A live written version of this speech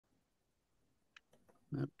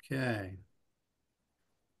Okay.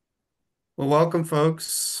 Well, welcome,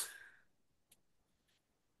 folks.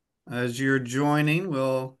 As you're joining,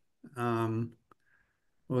 um,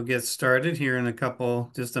 we'll get started here in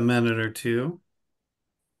just a minute or two.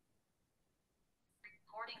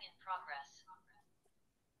 Recording in progress.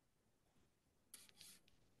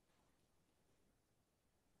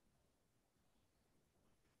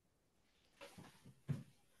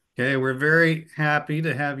 Okay, we're very happy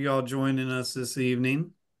to have you all joining us this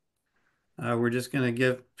evening. We're just going to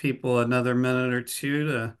give people another minute or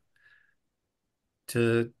two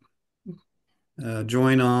to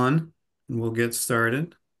join on, and we'll get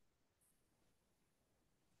started.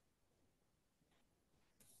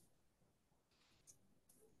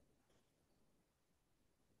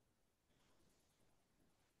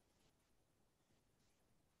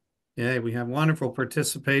 Yeah, we have wonderful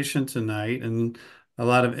participation tonight and a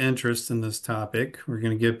lot of interest in this topic. We're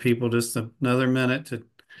going to give people just another minute to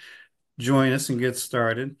join us and get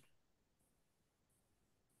started.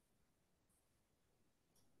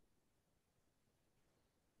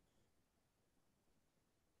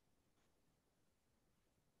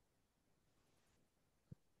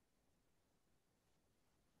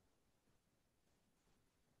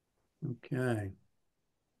 Okay.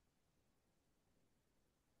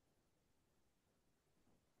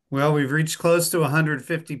 Well, we've reached close to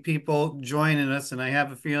 150 people joining us, and I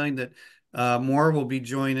have a feeling that more will be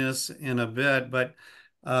joining us in a bit. But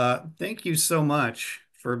thank you so much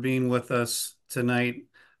for being with us tonight,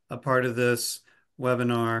 a part of this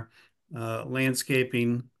webinar,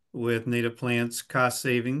 Landscaping with Native Plants, Cost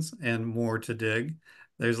Savings, and More to Dig.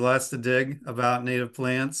 There's lots to dig about native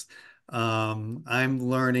plants. I'm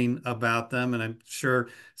learning about them, and I'm sure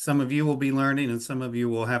some of you will be learning, and some of you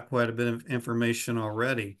will have quite a bit of information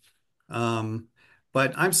already. Um,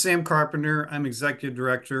 but I'm Sam Carpenter. I'm Executive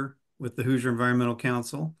Director with the Hoosier Environmental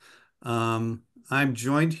Council. I'm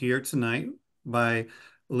joined here tonight by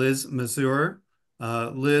Liz Masur.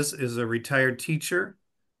 Liz is a retired teacher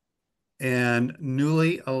and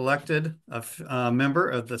newly elected member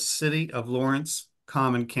of the City of Lawrence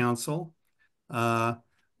Common Council. Uh,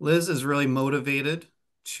 Liz is really motivated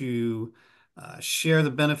to share the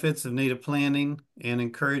benefits of native planting and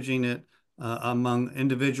encouraging it among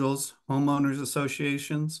individuals, homeowners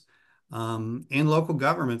associations, and local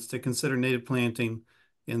governments to consider native planting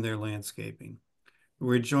in their landscaping.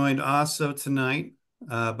 We're joined also tonight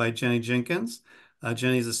by Jeni Jenkins.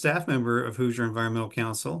 Jeni is a staff member of Hoosier Environmental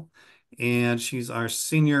Council, and she's our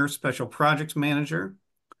Senior Special Projects Manager,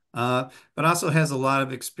 but also has a lot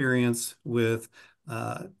of experience with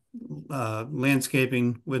uh,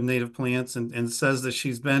 landscaping with native plants and says that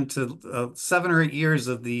she's been to 7 or 8 years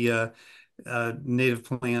of the native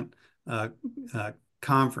plant uh, uh,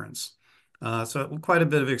 conference. So quite a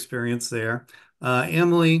bit of experience there.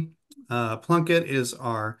 Emily Plunkett is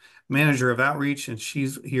our manager of outreach, and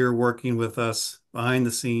she's here working with us behind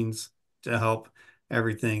the scenes to help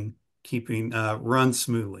everything keeping run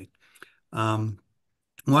smoothly. Um,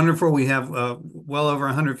 Wonderful. We have well over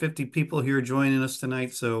 150 people here joining us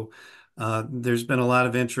tonight, so there's been a lot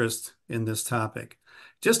of interest in this topic.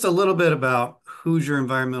 Just a little bit about Hoosier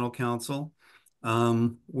Environmental Council.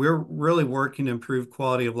 We're really working to improve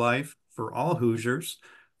quality of life for all Hoosiers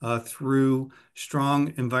through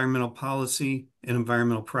strong environmental policy and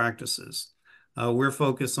environmental practices. We're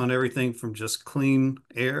focused on everything from just clean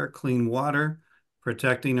air, clean water,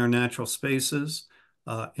 protecting our natural spaces,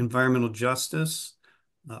 environmental justice,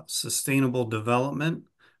 sustainable development,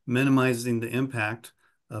 minimizing the impact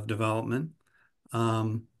of development,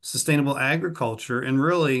 sustainable agriculture, and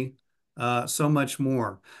really so much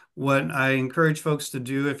more. What I encourage folks to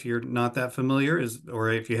do, if you're not that familiar,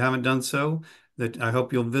 or if you haven't done so, that I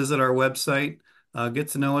hope you'll visit our website, get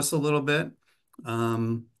to know us a little bit,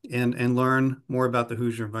 and learn more about the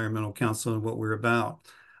Hoosier Environmental Council and what we're about.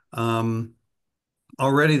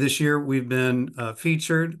 Already this year, we've been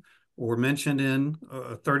featured or mentioned in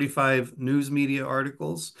 35 news media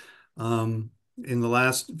articles. In the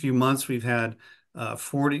last few months, we've had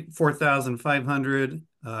 4,500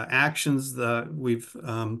 actions that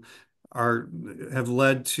have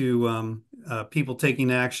led to people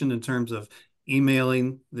taking action in terms of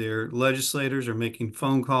emailing their legislators or making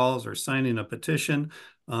phone calls or signing a petition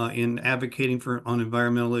in advocating on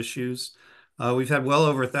environmental issues. We've had well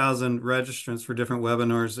over 1,000 registrants for different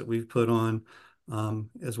webinars that we've put on,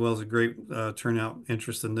 as well as a great turnout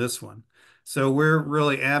interest in this one. So we're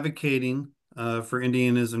really advocating for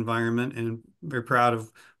Indiana's environment and very proud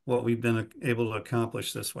of what we've been able to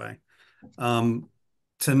accomplish this way.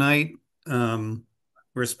 Tonight,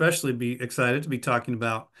 we're especially excited to be talking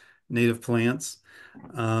about native plants,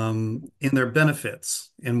 and their benefits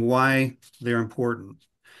and why they're important.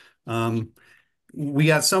 Um, we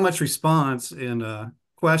got so much response and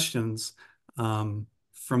questions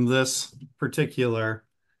from this particular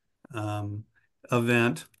um,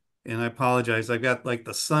 event. And I apologize. I've got like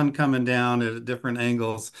the sun coming down at different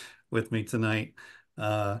angles with me tonight.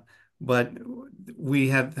 Uh, but we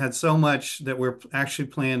have had so much that we're actually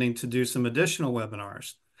planning to do some additional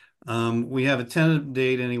webinars. We have a tentative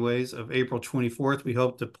date, anyways, of April 24th. We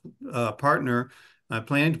hope to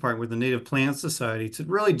planning to partner with the Native Plant Society to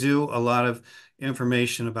really do a lot of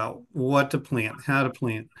information about what to plant, how to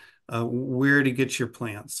plant, where to get your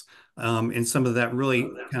plants, and some of that really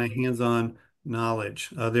kind of hands-on knowledge.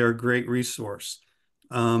 They're a great resource.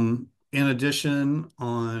 In addition,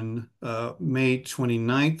 on May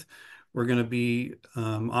 29th, we're going to be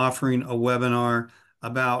offering a webinar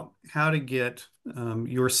about how to get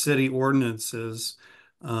your city ordinances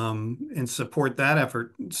and support that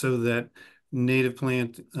effort so that native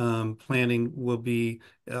planting will be,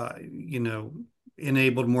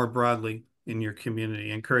 enabled more broadly in your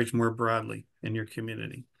community, encouraged more broadly in your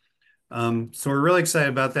community. So we're really excited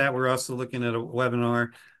about that. We're also looking at a webinar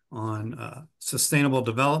on sustainable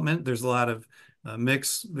development. There's a lot of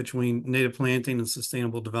mix between native planting and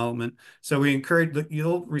sustainable development. So we encourage that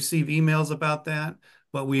you'll receive emails about that,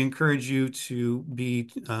 but we encourage you to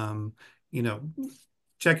be, you know,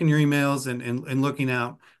 checking your emails and looking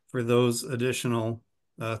out for those additional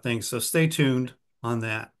things. So stay tuned on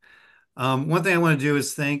that. One thing I want to do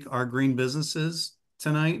is thank our green businesses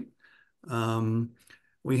tonight. Um,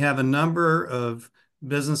 we have a number of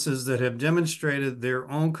businesses that have demonstrated their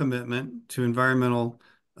own commitment to environmental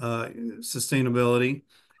sustainability,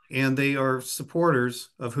 and they are supporters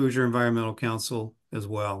of Hoosier Environmental Council as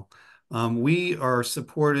well. We are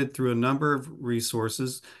supported through a number of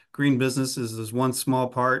resources. Green businesses is one small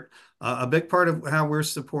part. A big part of how we're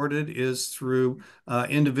supported is through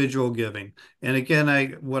individual giving. And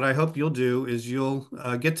again, what I hope you'll do is you'll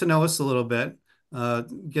get to know us a little bit,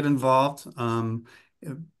 get involved,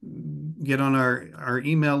 get on our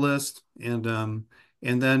email list, and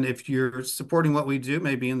then if you're supporting what we do,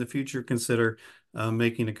 maybe in the future consider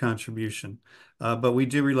making a contribution. But we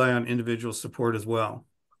do rely on individual support as well.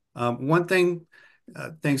 One thing,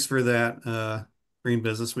 thanks for that, green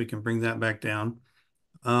business. We can bring that back down.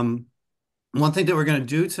 Um, One thing that we're going to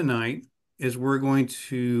do tonight is we're going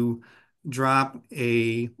to drop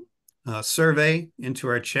a survey into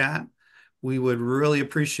our chat. We would really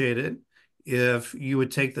appreciate it if you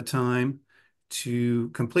would take the time to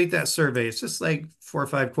complete that survey. It's just like 4 or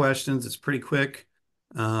 5 questions. It's pretty quick.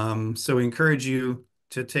 So we encourage you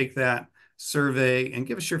to take that survey and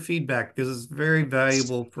give us your feedback because it's very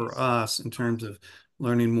valuable for us in terms of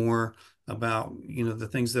learning more about, the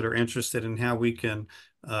things that are interested in how we can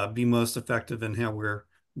be most effective in how we're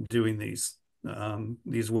doing these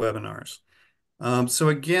webinars. So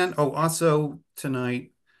again, also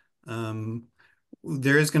tonight, um,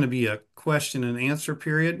 there is going to be a question and answer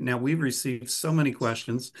period. Now, we've received so many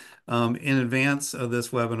questions in advance of this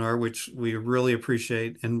webinar, which we really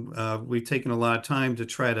appreciate. And we've taken a lot of time to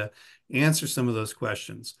try to answer some of those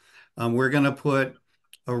questions. We're going to put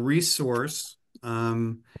a resource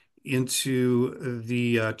into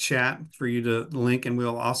the chat for you to link, and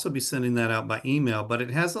we'll also be sending that out by email. But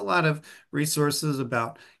it has a lot of resources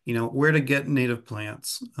about, where to get native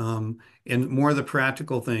plants and more of the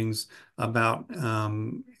practical things about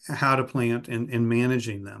how to plant and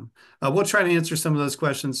managing them. We'll try to answer some of those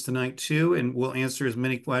questions tonight too, and we'll answer as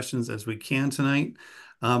many questions as we can tonight.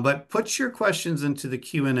 But put your questions into the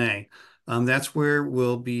Q&A. That's where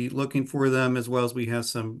we'll be looking for them, as well as we have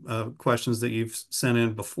some questions that you've sent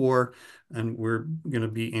in before, and we're going to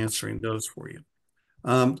be answering those for you.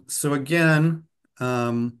 So again,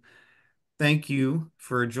 thank you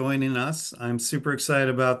for joining us. I'm super excited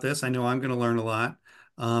about this. I know I'm going to learn a lot.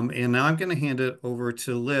 And now I'm going to hand it over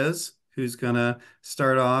to Liz, who's going to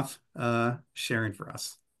start off sharing for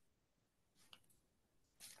us.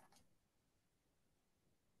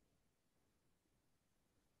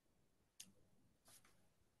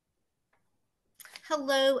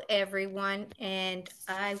 Hello, everyone. And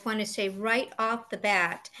I want to say right off the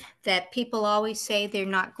bat that people always say they're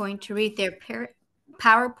not going to read their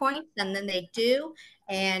PowerPoints, and then they do.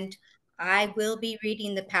 And I will be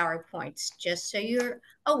reading the PowerPoints, just so you're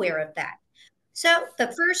aware of that. So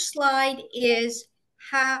the first slide is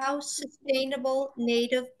how sustainable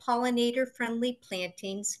native pollinator-friendly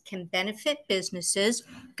plantings can benefit businesses,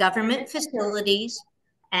 government facilities,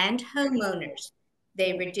 and homeowners.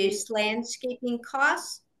 They reduce landscaping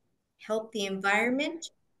costs, help the environment,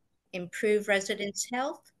 improve residents'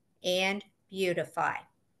 health, and beautify.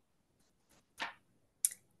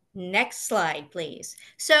 Next slide, please.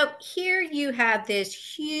 So here you have this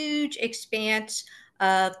huge expanse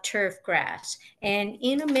of turf grass. And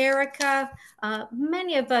in America,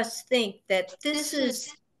 many of us think that this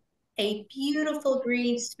is a beautiful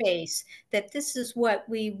green space, that this is what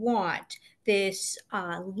we want, this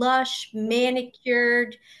lush,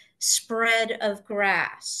 manicured spread of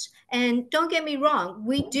grass. And don't get me wrong,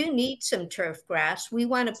 we do need some turf grass. We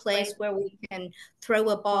want a place where we can throw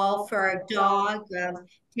a ball for our dog,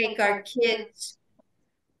 take our kids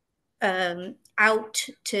out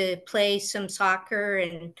to play some soccer,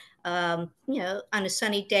 and on a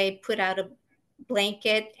sunny day put out a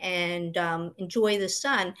blanket and enjoy the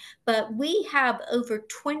sun. But we have over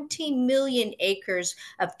 20 million acres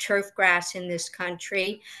of turf grass in this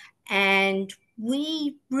country, and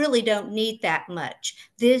we really don't need that much.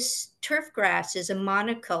 This turf grass is a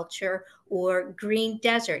monoculture or green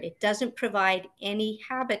desert. It doesn't provide any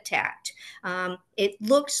habitat. It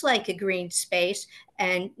looks like a green space,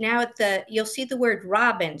 and now you'll see the word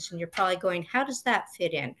robins, and you're probably going, how does that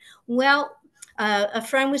fit in? Well, a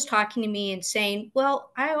friend was talking to me and saying,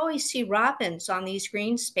 well, I always see robins on these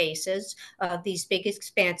green spaces, these big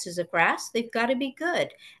expanses of grass. They've got to be good.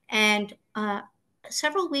 And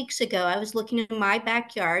several weeks ago, I was looking in my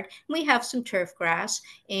backyard. We have some turf grass,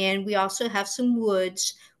 and we also have some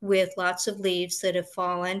woods with lots of leaves that have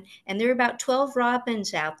fallen. And there are about 12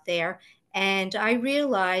 robins out there. And I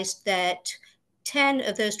realized that 10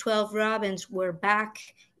 of those 12 robins were back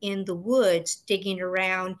in the woods, digging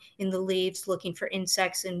around in the leaves, looking for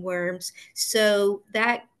insects and worms. So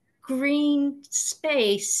that green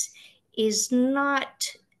space is not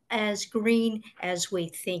as green as we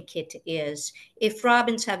think it is. If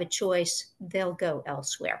robins have a choice, they'll go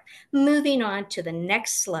elsewhere. Moving on to the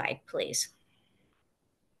next slide, please.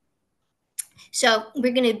 So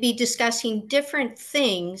we're going to be discussing different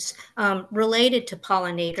things related to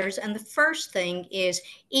pollinators. And the first thing is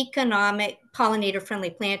economic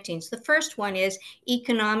pollinator-friendly plantings. The first one is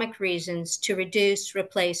economic reasons to reduce,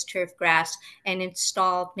 replace turf grass, and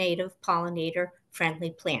install native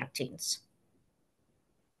pollinator-friendly plantings.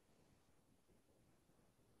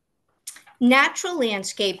 Natural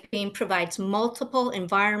landscaping provides multiple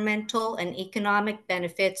environmental and economic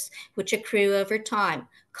benefits which accrue over time.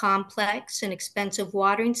 Complex and expensive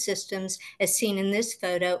watering systems, as seen in this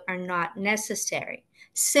photo, are not necessary.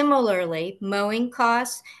 Similarly, mowing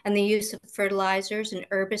costs and the use of fertilizers and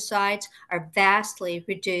herbicides are vastly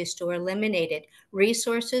reduced or eliminated.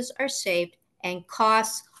 Resources are saved and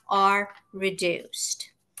costs are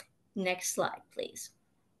reduced. Next slide, please.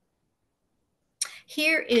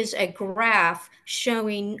 Here is a graph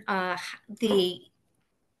showing how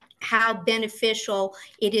beneficial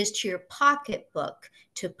it is to your pocketbook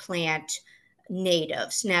to plant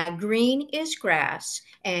natives. Now, green is grass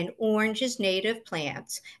and orange is native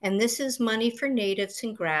plants. And this is money for natives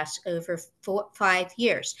and grass over 5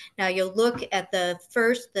 years. Now, you'll look at the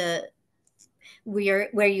first,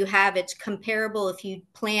 where you have it's comparable if you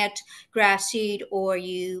plant grass seed or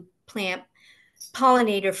you plant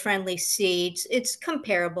pollinator friendly seeds. It's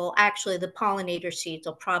comparable. Actually, the pollinator seeds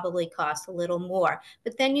will probably cost a little more.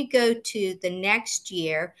 But then you go to the next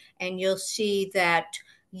year and you'll see that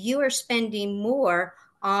you are spending more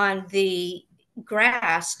on the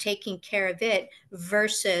grass, taking care of it,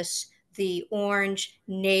 versus the orange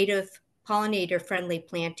native pollinator friendly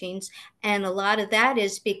plantings. And a lot of that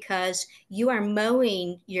is because you are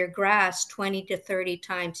mowing your grass 20 to 30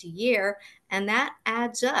 times a year, and that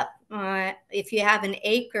adds up. If you have an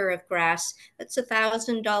acre of grass, that's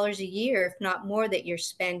 $1,000 a year, if not more, that you're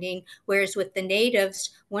spending. Whereas with the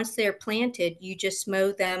natives, once they're planted, you just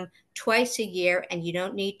mow them twice a year and you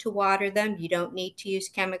don't need to water them. You don't need to use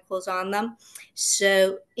chemicals on them.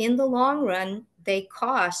 So in the long run, they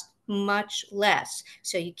cost much less.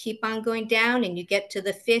 So you keep on going down and you get to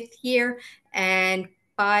the 5th year. And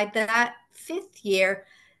by that 5th year,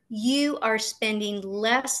 you are spending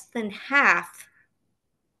less than half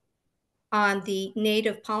on the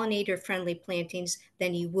native pollinator friendly plantings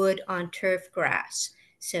than you would on turf grass.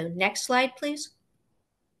 So next slide, please.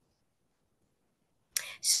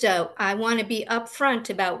 So I want to be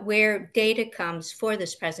upfront about where data comes for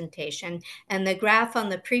this presentation. And the graph on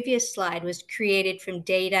the previous slide was created from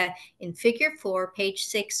data in Figure 4, page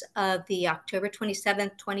 6 of the October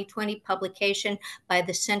 27th, 2020 publication by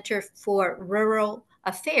the Center for Rural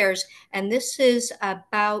Affairs. And this is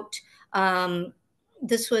about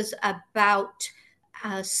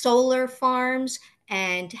solar farms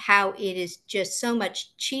and how it is just so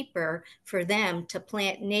much cheaper for them to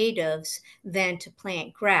plant natives than to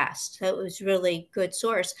plant grass. So it was really good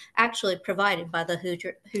source, actually provided by the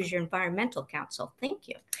Hoosier Environmental Council. Thank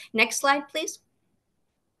you. Next slide, please.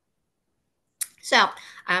 So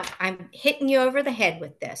I'm hitting you over the head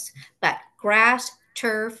with this, but grass,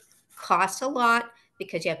 turf costs a lot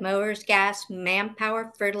because you have mowers, gas,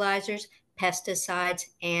 manpower, fertilizers, pesticides,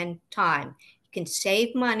 and time. You can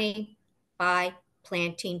save money by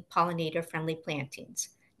planting pollinator friendly plantings.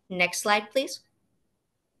 Next slide, please.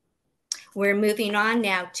 We're moving on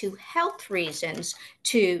now to health reasons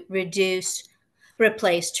to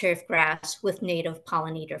replace turf grass with native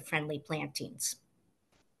pollinator friendly plantings.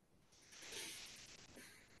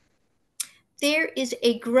 There is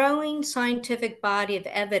a growing scientific body of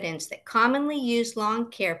evidence that commonly used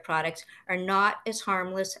lawn care products are not as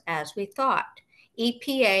harmless as we thought.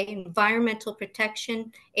 EPA, Environmental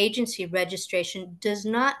Protection Agency registration, does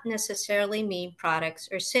not necessarily mean products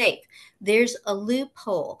are safe. There's a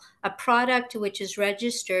loophole. A product which is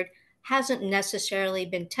registered hasn't necessarily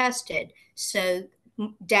been tested. So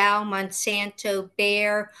Dow, Monsanto,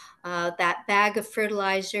 Bayer, that bag of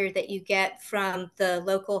fertilizer that you get from the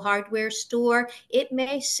local hardware store, it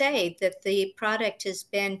may say that the product has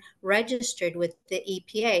been registered with the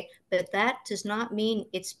EPA, but that does not mean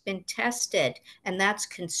it's been tested, and that's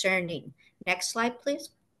concerning. Next slide, please.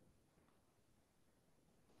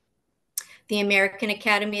 The American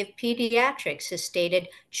Academy of Pediatrics has stated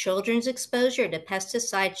children's exposure to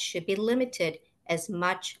pesticides should be limited as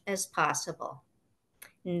much as possible.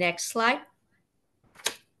 Next slide.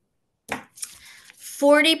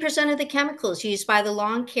 40% of the chemicals used by the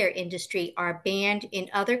lawn care industry are banned in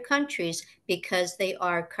other countries because they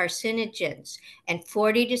are carcinogens. And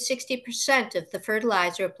 40 to 60% of the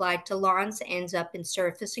fertilizer applied to lawns ends up in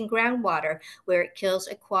surface and groundwater, where it kills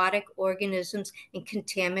aquatic organisms and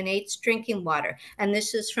contaminates drinking water. And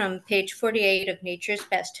this is from page 48 of Nature's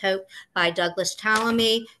Best Hope by Douglas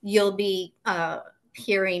Tallamy. You'll be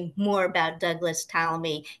hearing more about Douglas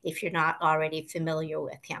Tallamy if you're not already familiar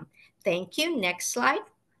with him. Thank you. Next slide.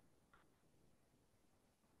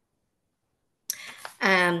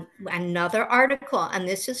 Another article, and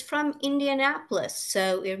this is from Indianapolis,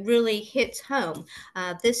 so it really hits home.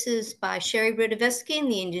 This is by Sherry Rudovsky in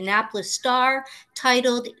the Indianapolis Star,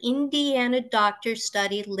 titled Indiana Doctor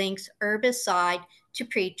Study Links Herbicide to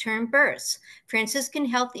Preterm Births. Franciscan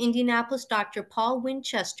Health Indianapolis Dr. Paul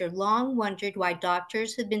Winchester long wondered why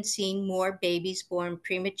doctors have been seeing more babies born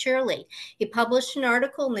prematurely. He published an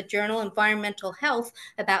article in the journal Environmental Health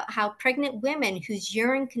about how pregnant women whose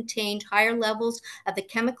urine contained higher levels of the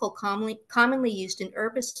chemical commonly used in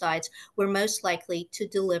herbicides were most likely to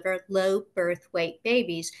deliver low birth weight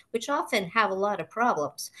babies, which often have a lot of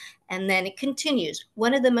problems. And then it continues.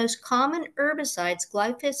 One of the most common herbicides,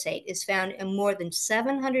 glyphosate, is found in more than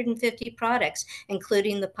 750 products,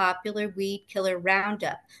 including the popular weed killer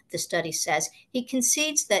Roundup, the study says. He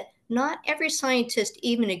concedes that not every scientist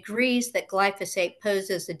even agrees that glyphosate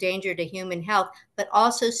poses a danger to human health, but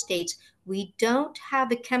also states we don't have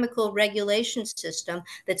a chemical regulation system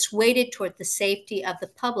that's weighted toward the safety of the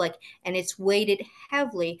public, and it's weighted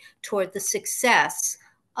heavily toward the success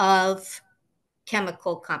of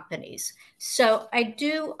chemical companies. So I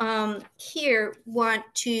do here want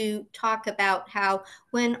to talk about how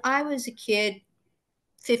when I was a kid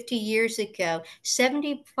 50 years ago,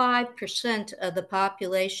 75% of the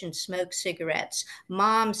population smoked cigarettes.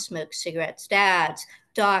 Moms smoked cigarettes, dads,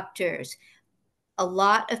 doctors. A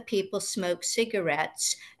lot of people smoke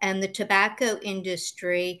cigarettes, and the tobacco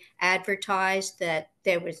industry advertised that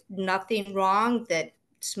there was nothing wrong, that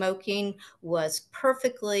smoking was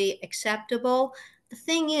perfectly acceptable. The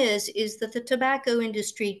thing is that the tobacco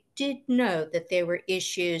industry did know that there were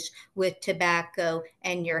issues with tobacco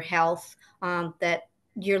and your health, that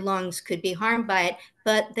your lungs could be harmed by it,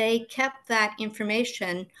 but they kept that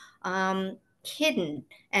information hidden,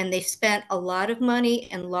 and they spent a lot of money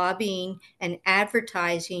and lobbying and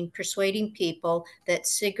advertising, persuading people that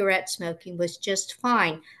cigarette smoking was just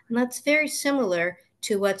fine. And that's very similar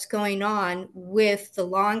to what's going on with the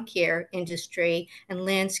lawn care industry and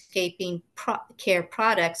landscaping care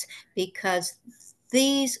products, because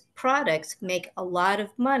these products make a lot of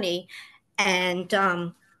money, and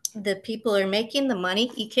the people are making the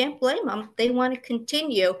money. You can't blame them. They want to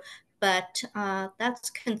continue, but that's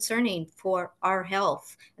concerning for our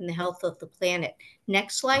health and the health of the planet.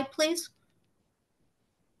 Next slide, please.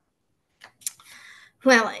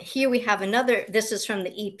 Well, here we have another, this is from the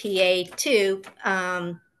EPA too,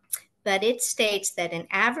 but it states that an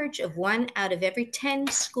average of 1 out of every 10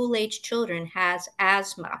 school-age children has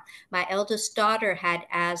asthma. My eldest daughter had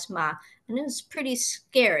asthma, and it was pretty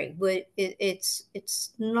scary. It's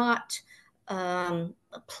not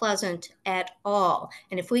pleasant at all.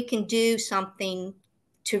 And if we can do something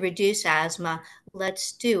to reduce asthma,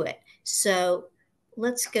 let's do it. So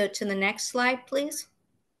let's go to the next slide, please.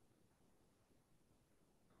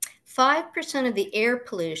 5% of the air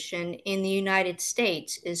pollution in the United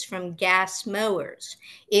States is from gas mowers.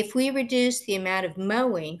 If we reduce the amount of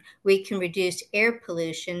mowing, we can reduce air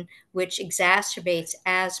pollution, which exacerbates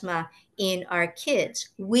asthma in our kids.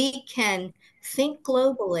 We can think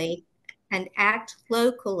globally and act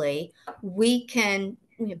locally. We can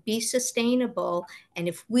be sustainable. And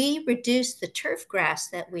if we reduce the turf grass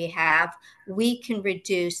that we have, we can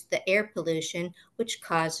reduce the air pollution, which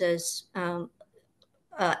causes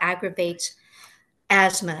aggravates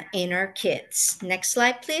asthma in our kids. Next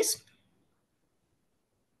slide, please.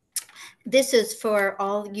 This is for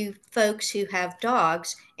all you folks who have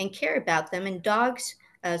dogs and care about them. And dogs,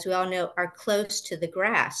 as we all know, are close to the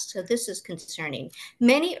grass. So this is concerning.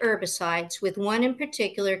 Many herbicides, with one in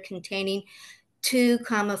particular containing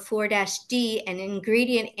 2,4-D, an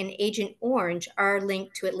ingredient in Agent Orange, are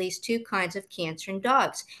linked to at least 2 kinds of cancer in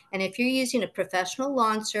dogs. And if you're using a professional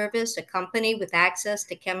lawn service, a company with access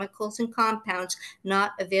to chemicals and compounds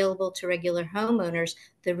not available to regular homeowners,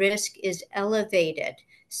 the risk is elevated.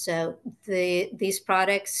 So these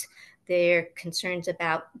products, there are concerns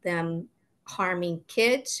about them harming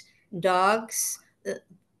kids, dogs.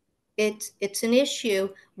 It's an issue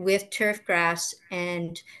with turf grass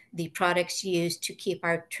and the products used to keep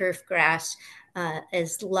our turf grass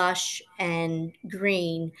as lush and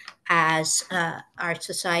green as our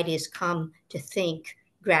society has come to think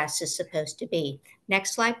grass is supposed to be.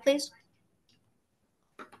 Next slide, please.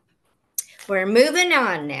 We're moving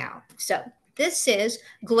on now. So this is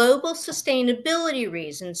global sustainability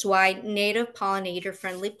reasons why native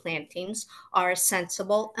pollinator-friendly plantings are a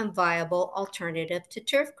sensible and viable alternative to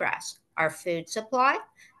turf grass, our food supply,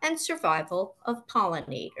 and survival of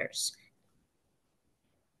pollinators.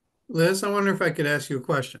 Liz, I wonder if I could ask you a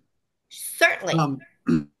question. Certainly. Um,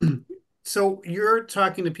 so you're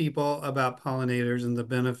talking to people about pollinators and the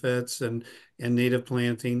benefits and native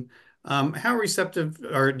planting. How receptive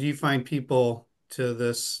or do you find people to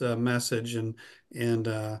this message and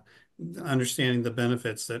understanding the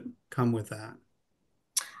benefits that come with that?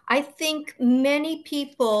 I think many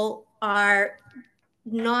people are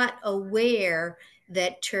not aware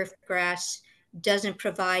that turf grass doesn't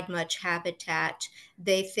provide much habitat.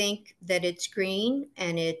 They think that it's green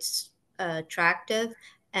and it's attractive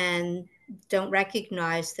and don't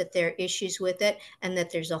recognize that there are issues with it and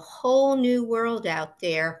that there's a whole new world out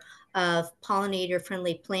there of pollinator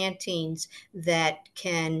friendly plantings that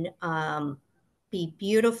can be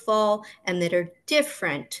beautiful and that are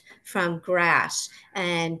different from grass.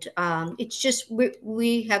 And it's just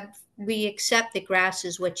we accept that grass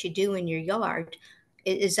is what you do in your yard.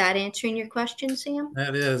 Is that answering your question, Sam?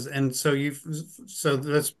 That is, and so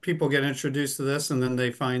that's people get introduced to this, and then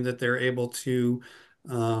they find that they're able to.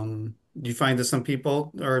 Do you find that some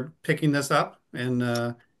people are picking this up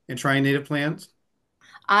and trying native plants?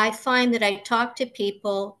 I find that I talk to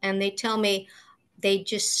people and they tell me they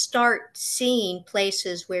just start seeing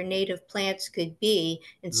places where native plants could be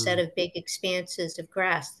instead Mm, of big expanses of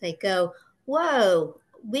grass. They go, whoa,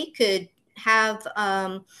 we could have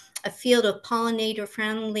a field of pollinator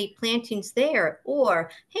friendly plantings there. Or,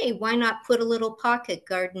 hey, why not put a little pocket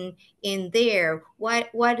garden in there? Why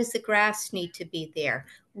does the grass need to be there?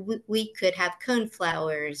 We could have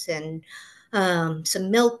coneflowers and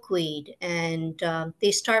some milkweed, and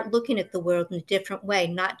they start looking at the world in a different way,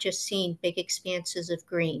 not just seeing big expanses of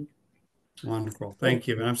green. wonderful, thank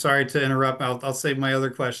you. And I'm sorry to interrupt. I'll save my other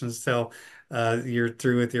questions till you're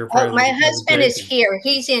through with your Oh, my husband is presentation. here.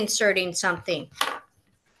 He's inserting something.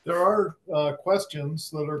 There are questions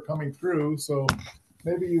that are coming through, so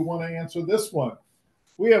maybe you want to answer this one.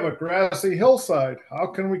 We have a grassy hillside. How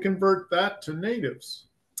can we convert that to natives?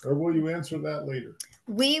 Or will you answer that later?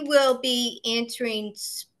 We will be answering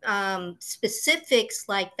specifics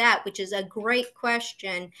like that, which is a great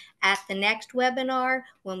question at the next webinar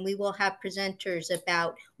when we will have presenters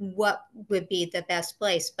about what would be the best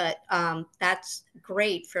place. But that's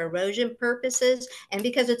great for erosion purposes and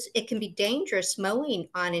because it can be dangerous mowing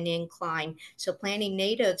on an incline. So planting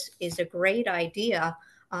natives is a great idea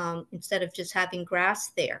instead of just having grass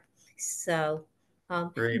there. So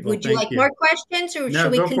Great. Well, would you thank like you. more questions or No,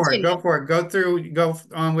 should we go for it. continue? Go for it. Go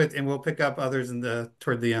on with, and we'll pick up others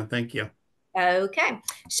toward the end. Thank you. Okay,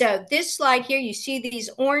 so this slide here, you see these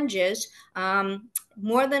oranges.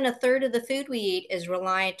 More than a third of the food we eat is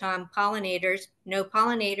reliant on pollinators. No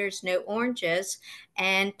pollinators, no oranges.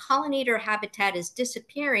 And pollinator habitat is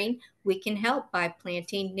disappearing. We can help by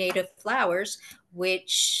planting native flowers,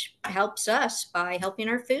 which helps us by helping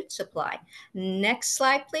our food supply. Next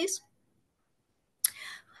slide, please.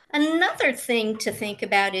 Another thing to think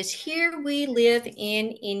about is here we live in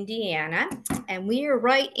Indiana, and we are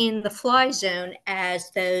right in the fly zone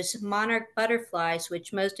as those monarch butterflies,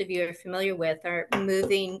 which most of you are familiar with, are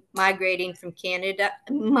migrating from Canada,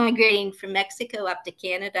 migrating from Mexico up to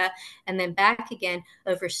Canada, and then back again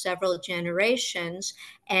over several generations.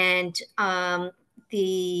 And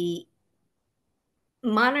the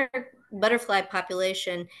monarch butterfly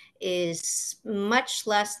population is much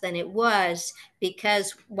less than it was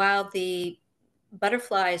because while the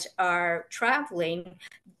butterflies are traveling,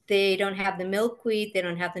 they don't have the milkweed, they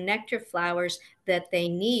don't have the nectar flowers that they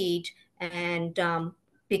need. And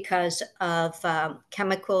because of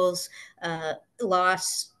chemicals,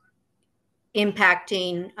 loss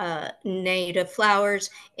impacting native flowers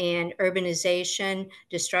and urbanization,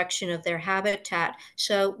 destruction of their habitat.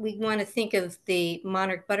 So we want to think of the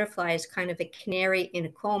monarch butterfly as kind of a canary in a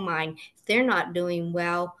coal mine. If they're not doing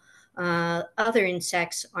well, other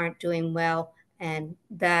insects aren't doing well, and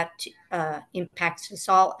that impacts us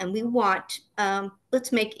all. And we want,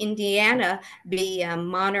 let's make Indiana be a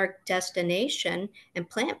monarch destination and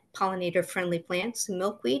plant pollinator friendly plants and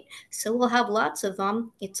milkweed. So we'll have lots of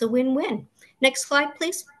them. It's a win-win. Next slide,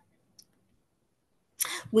 please.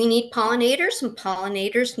 We need pollinators, and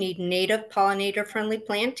pollinators need native pollinator-friendly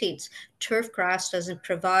plantings. Turf grass doesn't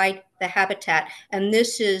provide the habitat. And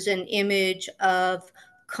this is an image of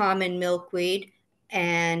common milkweed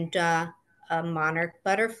and a monarch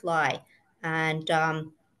butterfly. And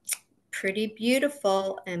pretty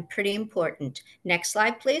beautiful and pretty important. Next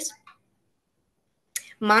slide, please.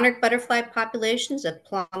 Monarch butterfly populations have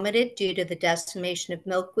plummeted due to the decimation of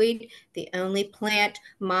milkweed, the only plant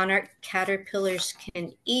monarch caterpillars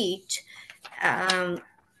can eat.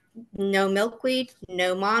 No milkweed,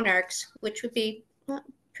 no monarchs, which would be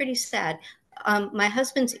pretty sad. My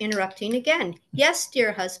husband's interrupting again. Yes,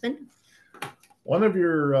 dear husband. One of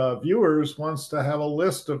your viewers wants to have a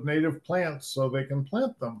list of native plants so they can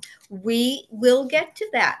plant them. We will get to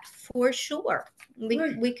that for sure.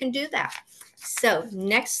 We can do that. So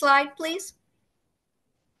next slide, please.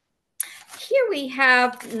 Here we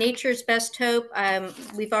have Nature's Best Hope.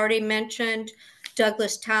 We've already mentioned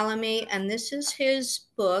Douglas Tallamy, and this is his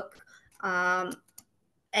book.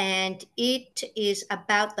 And it is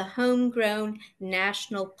about the homegrown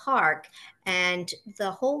national park. And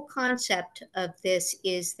the whole concept of this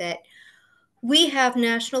is that we have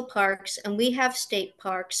national parks and we have state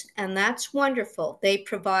parks, and that's wonderful. They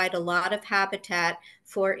provide a lot of habitat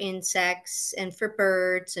for insects and for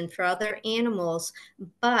birds and for other animals,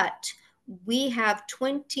 but we have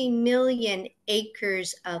 20 million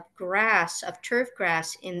acres of grass, of turf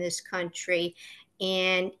grass in this country.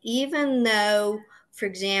 And even though, for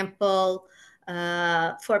example,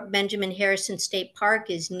 Fort Benjamin Harrison State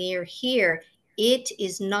Park is near here, it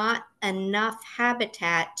is not enough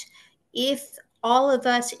habitat. If all of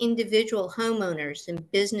us individual homeowners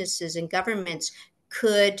and businesses and governments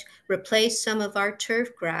could replace some of our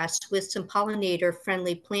turf grass with some pollinator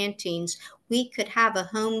friendly plantings, we could have a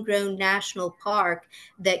homegrown national park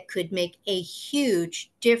that could make a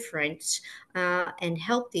huge difference and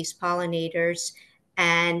help these pollinators.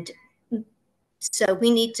 And so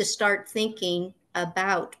we need to start thinking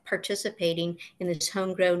about participating in this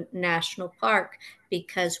homegrown national park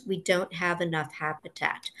because we don't have enough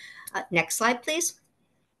habitat. Next slide, please.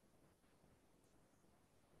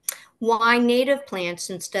 Why native plants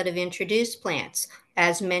instead of introduced plants?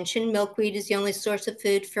 As mentioned, milkweed is the only source of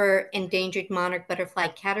food for endangered monarch butterfly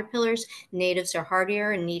caterpillars. Natives are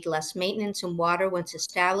hardier and need less maintenance and water once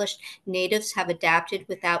established. Natives have adapted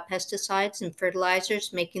without pesticides and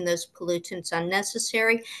fertilizers, making those pollutants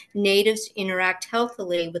unnecessary. Natives interact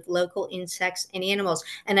healthily with local insects and animals.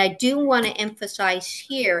 And I do want to emphasize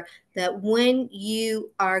here that when you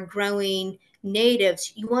are growing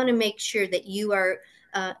natives, you want to make sure that you are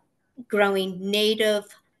growing native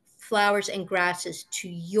flowers and grasses to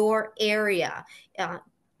your area.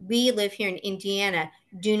 We live here in Indiana.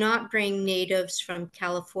 Do not bring natives from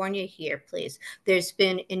California here, please. There's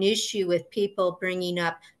been an issue with people bringing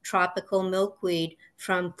up tropical milkweed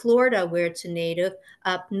from Florida, where it's a native,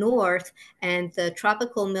 up north, and the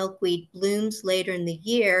tropical milkweed blooms later in the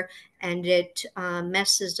year, and it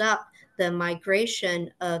messes up the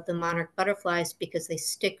migration of the monarch butterflies because they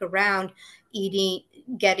stick around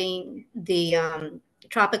getting the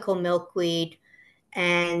tropical milkweed,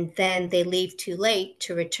 and then they leave too late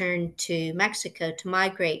to return to Mexico to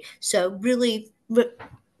migrate. So really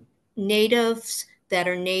natives that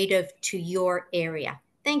are native to your area.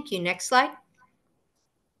 Thank you. Next slide.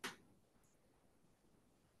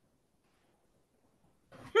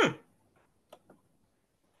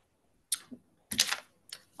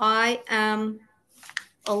 I am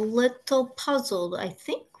a little puzzled. I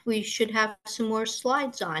think we should have some more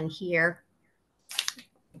slides on here.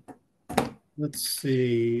 Let's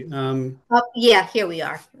see. Oh, yeah, here we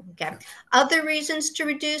are. Okay. Other reasons to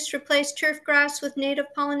reduce, replace turf grass with native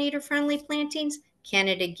pollinator-friendly plantings: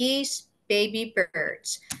 Canada geese, baby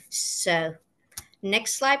birds. So,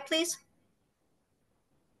 next slide, please.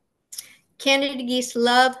 Canada geese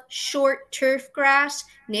love short turf grass.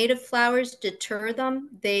 Native flowers deter them.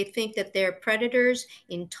 They think that they're predators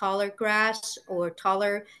in taller grass or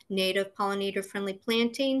taller native pollinator-friendly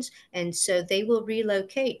plantings, and so they will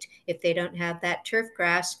relocate if they don't have that turf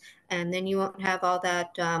grass, and then you won't have all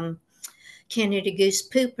that Canada goose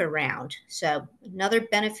poop around. So another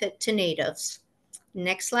benefit to natives.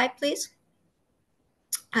 Next slide, please.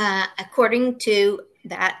 According to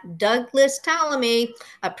that Douglas Tallamy,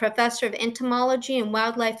 a professor of entomology and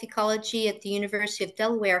wildlife ecology at the University of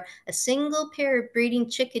Delaware, a single pair of breeding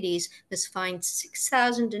chickadees must find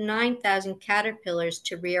 6,000 to 9,000 caterpillars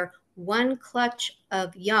to rear one clutch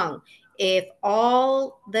of young. If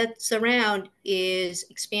all that's around is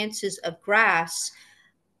expanses of grass,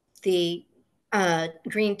 the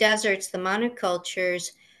green deserts, the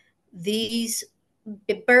monocultures, these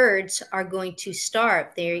birds are going to starve.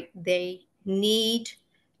 They need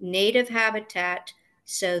native habitat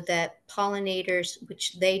so that pollinators,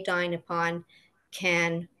 which they dine upon,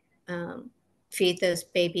 can feed those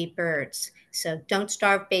baby birds. So don't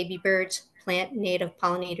starve baby birds. Plant native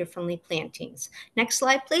pollinator-friendly plantings. Next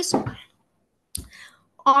slide, please.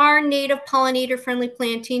 Are native pollinator-friendly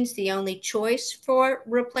plantings the only choice for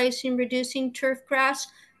replacing, reducing turf grass?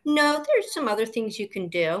 No, there's some other things you can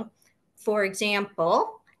do. For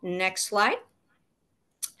example, next slide.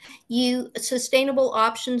 Sustainable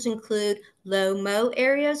options include low mow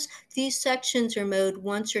areas. These sections are mowed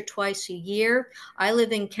once or twice a year. I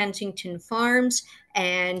live in Kensington Farms,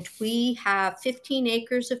 and we have 15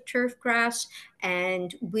 acres of turf grass,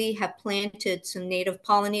 and we have planted some native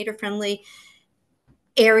pollinator-friendly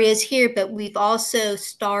areas here, but we've also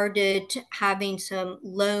started having some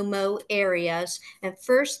low mow areas. At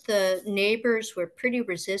first, the neighbors were pretty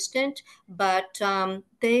resistant, but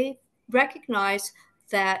they recognize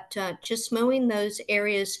that just mowing those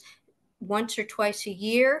areas once or twice a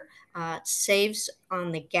year saves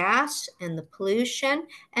on the gas and the pollution,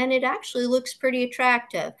 and it actually looks pretty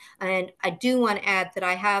attractive. And I do want to add that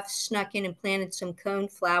I have snuck in and planted some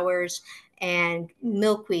coneflowers and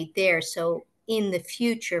milkweed there, so in the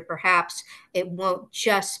future, perhaps it won't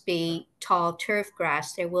just be tall turf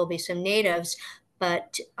grass. There will be some natives,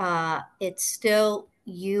 but it's still,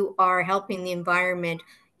 you are helping the environment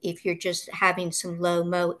if you're just having some low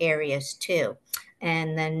mow areas too.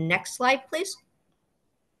 And then next slide, please.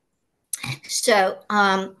 So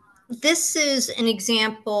this is an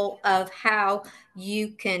example of how you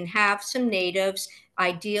can have some natives.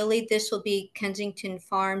 Ideally, this will be Kensington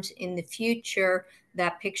Farms in the future,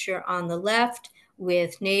 that picture on the left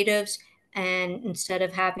with natives. And instead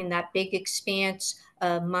of having that big expanse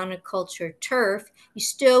of monoculture turf, you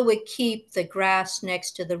still would keep the grass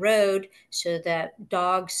next to the road so that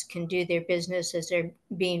dogs can do their business as they're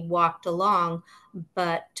being walked along.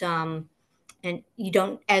 But and you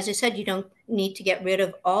don't, as I said, you don't need to get rid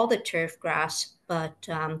of all the turf grass, but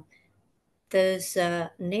those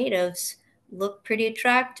natives look pretty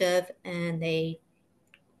attractive, and they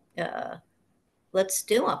let's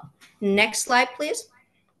do them. Next slide, please.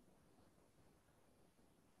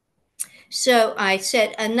 So I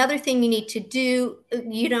said another thing you need to do,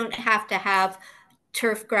 you don't have to have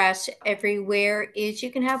turf grass everywhere, is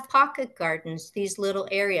you can have pocket gardens, these little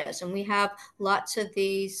areas, and we have lots of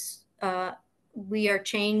these. We are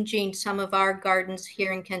changing some of our gardens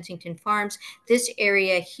here in Kensington Farms. This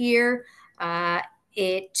area here,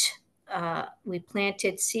 we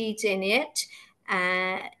planted seeds in it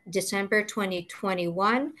December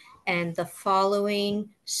 2021, and the following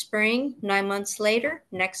spring, 9 months later,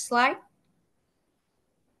 next slide.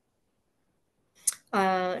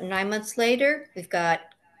 9 months later, we've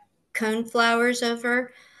got coneflowers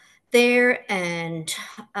over there, and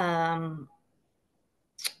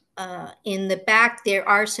in the back there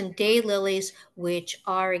are some daylilies, which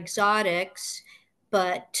are exotics,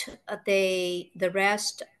 but the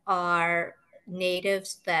rest are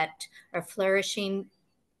natives that are flourishing: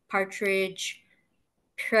 partridge,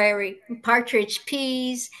 partridge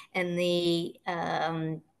peas, and the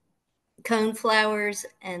coneflowers,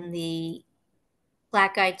 and the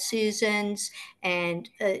black-eyed Susans, and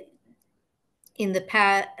in the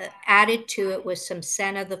past, added to it was some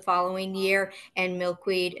senna the following year, and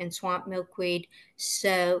milkweed and swamp milkweed.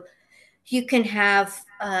 So you can have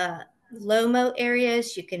low mow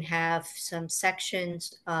areas, you can have some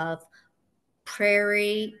sections of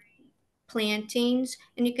prairie plantings,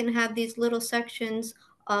 and you can have these little sections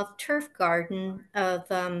of turf garden of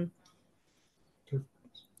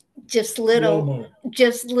just little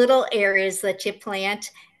just little areas that you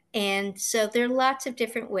plant. And so there are lots of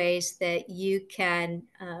different ways that you can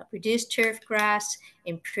reduce turf grass,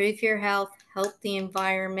 improve your health, help the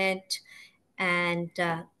environment. And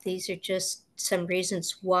these are just some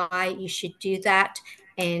reasons why you should do that.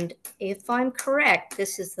 And if I'm correct,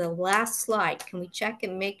 this is the last slide. Can we check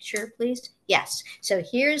and make sure, please? Yes. So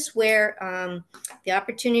here's where the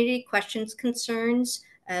opportunity, questions, concerns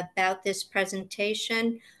about this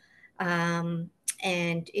presentation. And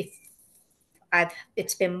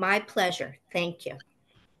it's been my pleasure. Thank you.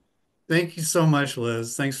 Thank you so much,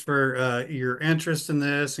 Liz. Thanks for your interest in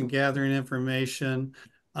this and gathering information.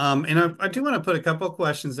 And I do want to put a couple of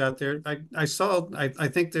questions out there. I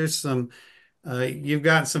think there's some, you've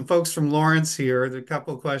got some folks from Lawrence here. There are a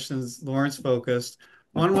couple of questions Lawrence focused.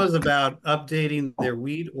 One was about updating their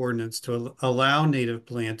weed ordinance to allow native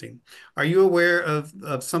planting. Are you aware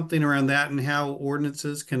of something around that and how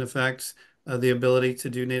ordinances can affect the ability to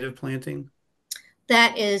do native planting?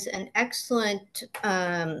 That is an excellent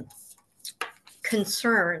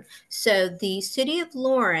concern. So the city of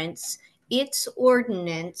Lawrence, its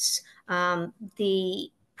ordinance,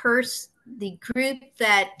 the group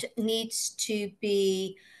that needs to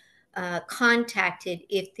be contacted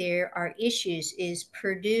if there are issues is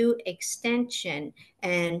Purdue Extension,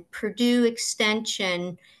 and Purdue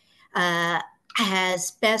Extension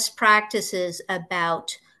has best practices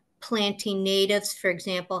about planting natives, for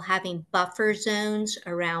example, having buffer zones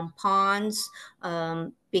around ponds,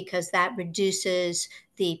 because that reduces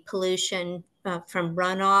the pollution from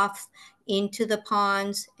runoff into the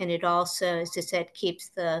ponds. And it also, as I said, keeps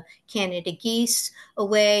the Canada geese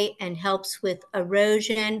away and helps with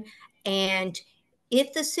erosion. And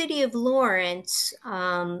if the city of Lawrence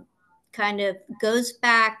kind of goes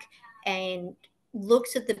back and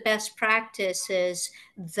looks at the best practices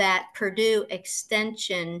that Purdue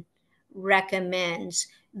Extension recommends,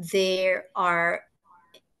 there are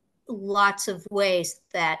lots of ways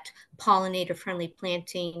that pollinator friendly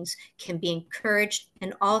plantings can be encouraged.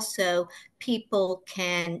 And also people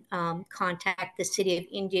can contact the city of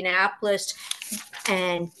Indianapolis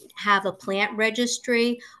and have a plant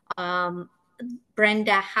registry.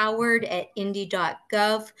 Brenda Howard at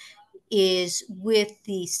indy.gov is with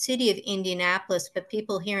the city of Indianapolis, but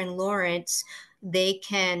people here in Lawrence, they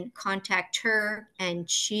can contact her and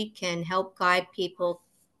she can help guide people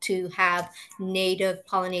to have native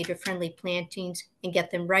pollinator friendly plantings and get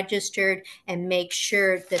them registered and make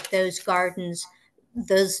sure that those gardens,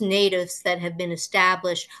 those natives that have been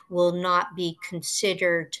established, will not be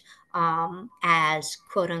considered as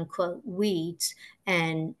quote unquote weeds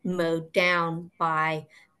and mowed down by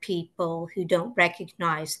people who don't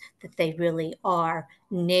recognize that they really are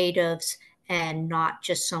natives and not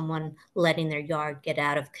just someone letting their yard get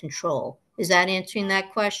out of control. Is that answering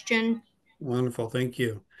that question? Wonderful, thank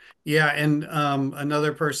you. Yeah, and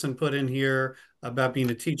another person put in here about being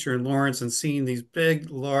a teacher in Lawrence and seeing these big,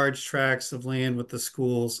 large tracts of land with the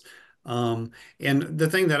schools. And the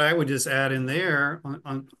thing that I would just add in there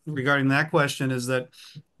regarding that question is that,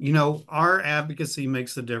 our advocacy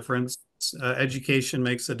makes a difference. Education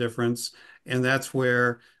makes a difference. And that's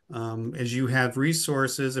where, as you have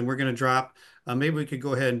resources, and we're going to drop, maybe we could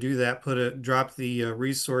go ahead and do that, drop the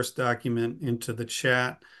resource document into the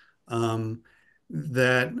chat.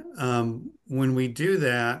 That when we do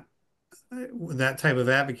that type of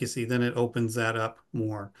advocacy, then it opens that up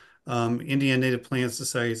more. Indiana Native Plant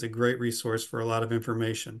Society is a great resource for a lot of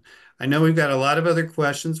information. I know we've got a lot of other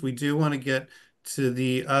questions. We do want to get to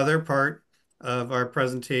the other part of our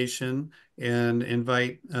presentation and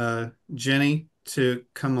invite Jeni to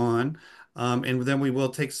come on. And then we will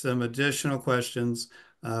take some additional questions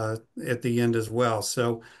at the end as well.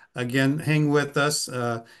 So again, hang with us.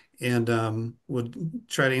 And we'll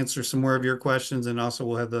try to answer some more of your questions, and also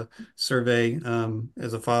we'll have the survey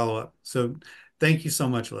as a follow-up. So thank you so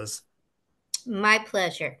much, Liz. My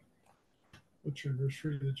pleasure. What's your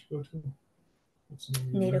nursery that you go to? What's the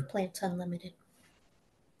name? Native Plants Unlimited.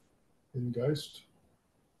 In Geist?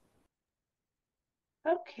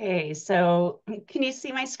 Okay, so can you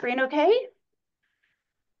see my screen okay?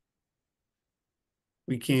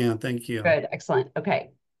 We can, thank you. Good, excellent,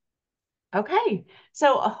 okay. Okay,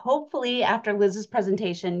 so hopefully after Liz's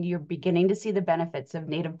presentation, you're beginning to see the benefits of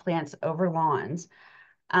native plants over lawns.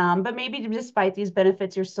 But maybe despite these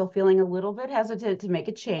benefits, you're still feeling a little bit hesitant to make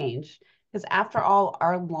a change, because after all,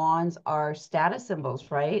 our lawns are status symbols,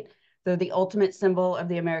 right? They're the ultimate symbol of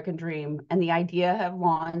the American dream, and the idea of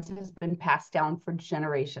lawns has been passed down for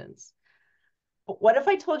generations. But what if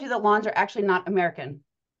I told you that lawns are actually not American?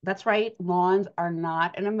 That's right, lawns are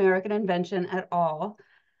not an American invention at all.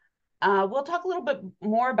 We'll talk a little bit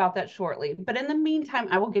more about that shortly. But in the meantime,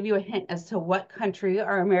 I will give you a hint as to what country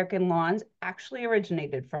our American lawns actually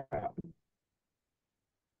originated from.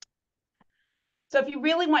 So if you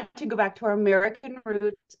really want to go back to our American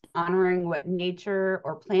roots, honoring what nature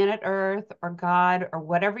or planet Earth or God or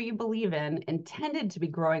whatever you believe in intended to be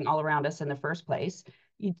growing all around us in the first place,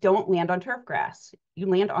 you don't land on turf grass. You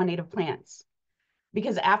land on native plants.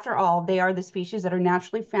 Because after all, they are the species that are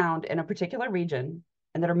naturally found in a particular region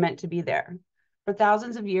and that are meant to be there. For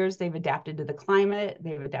thousands of years, they've adapted to the climate,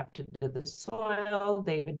 they've adapted to the soil,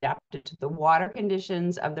 they've adapted to the water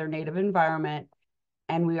conditions of their native environment,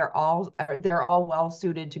 and they're all well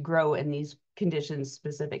suited to grow in these conditions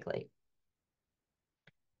specifically.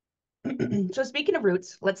 So speaking of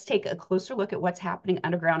roots, let's take a closer look at what's happening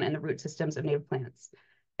underground in the root systems of native plants.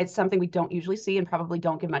 It's something we don't usually see and probably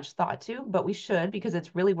don't give much thought to, but we should, because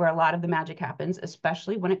it's really where a lot of the magic happens,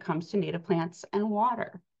 especially when it comes to native plants and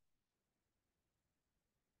water.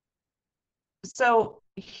 So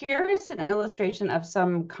here is an illustration of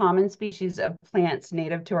some common species of plants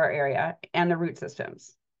native to our area and the root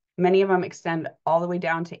systems. Many of them extend all the way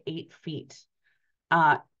down to 8 feet.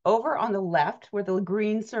 Over on the left, where the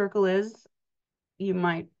green circle is, you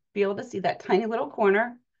might be able to see that tiny little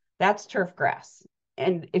corner. That's turf grass.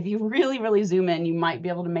 And if you really, really zoom in, you might be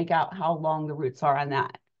able to make out how long the roots are on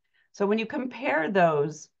that. So when you compare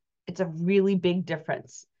those, it's a really big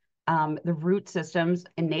difference. The root systems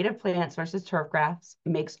in native plants versus turf grass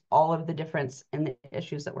makes all of the difference in the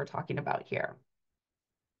issues that we're talking about here.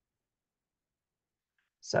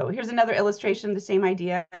 So here's another illustration, the same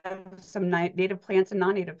idea of some native plants and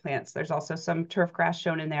non-native plants. There's also some turf grass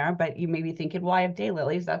shown in there, but you may be thinking, well, I have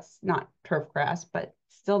daylilies. That's not turf grass, but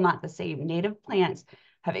still not the same. Native plants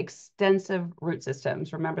have extensive root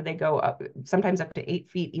systems. Remember, they go up sometimes up to 8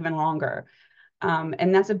 feet, even longer.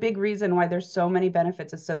 And that's a big reason why there's so many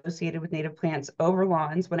benefits associated with native plants over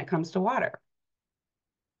lawns when it comes to water.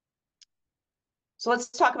 So let's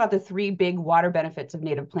talk about the 3 big water benefits of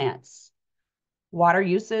native plants: water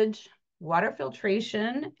usage, water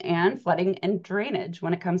filtration, and flooding and drainage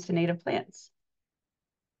when it comes to native plants.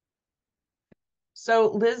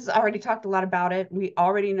 So Liz already talked a lot about it. We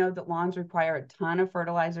already know that lawns require a ton of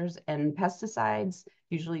fertilizers and pesticides,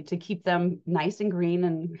 usually to keep them nice and green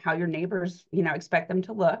and how your neighbors, expect them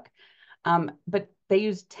to look. But they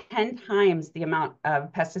use 10 times the amount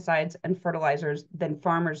of pesticides and fertilizers than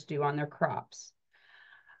farmers do on their crops.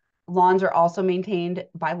 Lawns are also maintained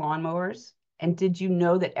by lawnmowers. And did you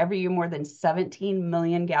know that every year more than 17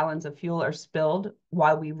 million gallons of fuel are spilled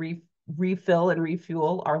while we refill and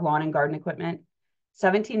refuel our lawn and garden equipment?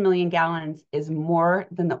 17 million gallons is more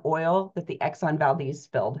than the oil that the Exxon Valdez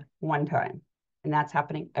spilled one time. And that's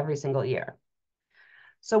happening every single year.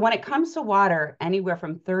 So when it comes to water, anywhere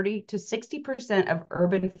from 30 to 60% of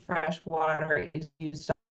urban fresh water is used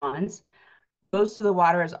on lawns. Most of the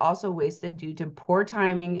water is also wasted due to poor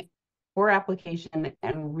timing, poor application,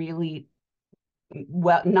 and really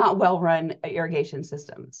not well-run irrigation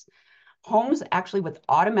systems. Homes actually with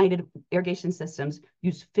automated irrigation systems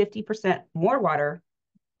use 50% more water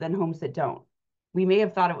than homes that don't. We may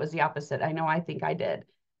have thought it was the opposite. I know I think I did.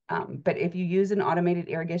 But if you use an automated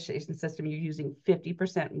irrigation system, you're using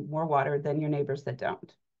 50% more water than your neighbors that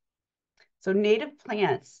don't. So native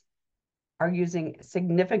plants are using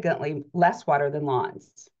significantly less water than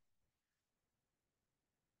lawns.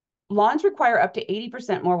 Lawns require up to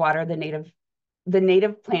 80% more water than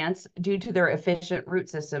native plants due to their efficient root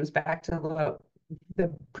systems, back to what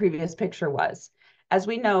the previous picture was. As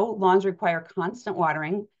we know, lawns require constant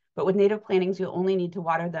watering, but with native plantings, you'll only need to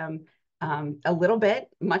water them a little bit,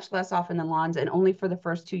 much less often than lawns, and only for the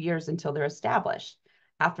first 2 years until they're established.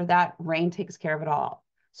 After that, rain takes care of it all.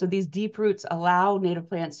 So these deep roots allow native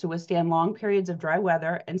plants to withstand long periods of dry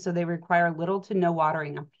weather, and so they require little to no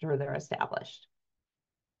watering after they're established.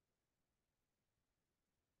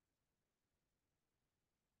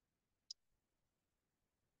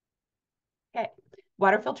 Okay,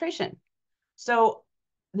 water filtration. So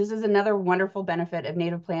this is another wonderful benefit of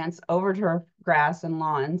native plants over turf grass and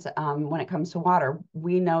lawns when it comes to water.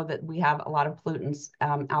 We know that we have a lot of pollutants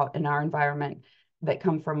out in our environment that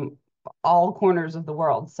come from all corners of the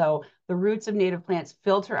world. So the roots of native plants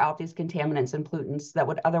filter out these contaminants and pollutants that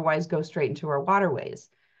would otherwise go straight into our waterways.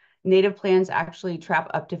 Native plants actually trap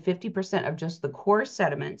up to 50% of just the coarse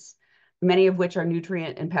sediments, many of which are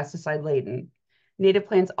nutrient and pesticide laden. Native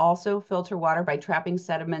plants also filter water by trapping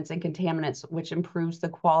sediments and contaminants, which improves the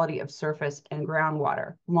quality of surface and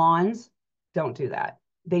groundwater. Lawns don't do that.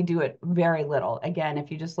 they do it very little. Again,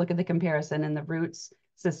 if you just look at the comparison in the roots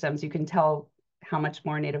systems, you can tell how much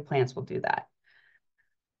more native plants will do that.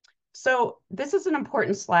 So this is an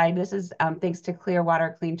important slide. This is thanks to Clear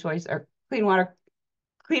Water, Clean Choice, or Clean Water,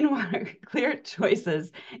 Clear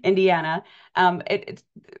Choices, Indiana. It's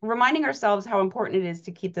reminding ourselves how important it is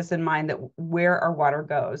to keep this in mind, that where our water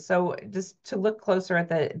goes. So just to look closer at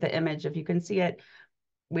the image, if you can see it,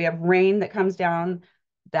 we have rain that comes down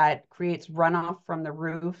that creates runoff from the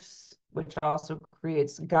roofs, which also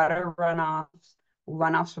creates gutter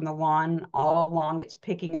runoffs from the lawn all along. It's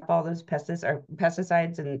picking up all those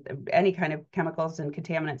pesticides and any kind of chemicals and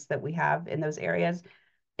contaminants that we have in those areas.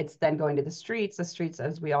 It's then going to the streets. The streets,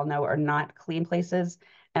 as we all know, are not clean places.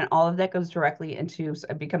 And all of that goes directly into,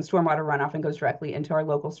 it becomes stormwater runoff and goes directly into our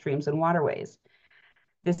local streams and waterways.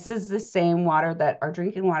 This is the same water that our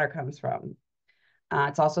drinking water comes from.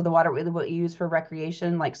 It's also the water we use for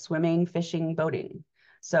recreation, like swimming, fishing, boating.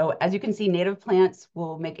 So as you can see, native plants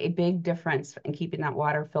will make a big difference in keeping that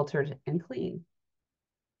water filtered and clean.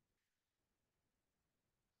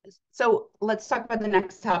 So let's talk about the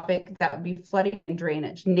next topic. That would be flooding and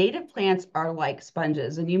drainage. Native plants are like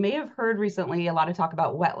sponges, and you may have heard recently a lot of talk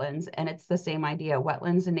about wetlands, and it's the same idea.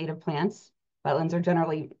 Wetlands and native plants. Wetlands are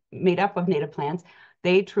generally made up of native plants.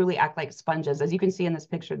 They truly act like sponges. As you can see in this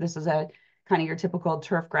picture, this is a kind of your typical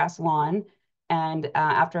turf grass lawn. And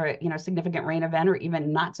after a significant rain event, or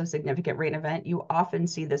even not so significant rain event, you often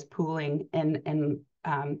see this pooling in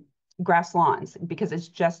grass lawns, because it's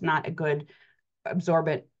just not a good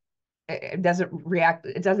absorbent. It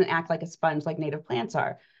doesn't act like a sponge like native plants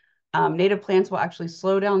are. Native plants will actually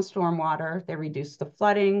slow down stormwater. They reduce the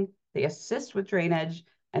flooding, they assist with drainage,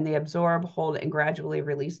 and they absorb, hold, and gradually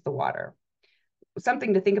release the water.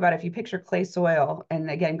 Something to think about if you picture clay soil, and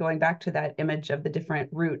again, going back to that image of the different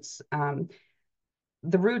roots,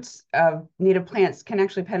 the roots of native plants can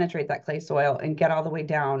actually penetrate that clay soil and get all the way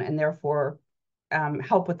down, and therefore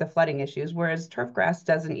help with the flooding issues, whereas turf grass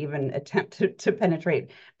doesn't even attempt to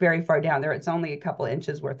penetrate very far down there. It's only a couple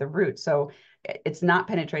inches worth of roots. So it's not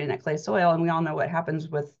penetrating that clay soil. And we all know what happens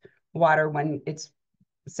with water when it's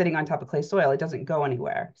sitting on top of clay soil. It doesn't go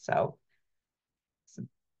anywhere. So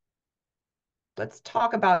let's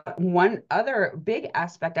talk about one other big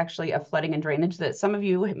aspect, actually, of flooding and drainage that some of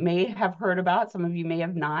you may have heard about, some of you may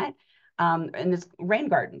have not, and it's rain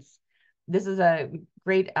gardens. This is a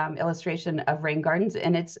great illustration of rain gardens,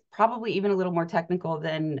 and it's probably even a little more technical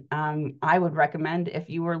than I would recommend if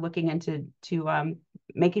you were looking into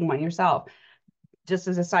making one yourself. Just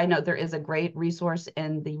as a side note, there is a great resource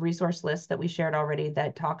in the resource list that we shared already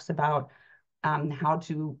that talks about how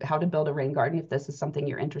to build a rain garden if this is something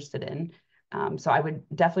you're interested in. So I would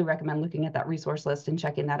definitely recommend looking at that resource list and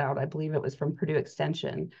checking that out. I believe it was from Purdue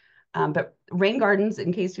Extension. But rain gardens,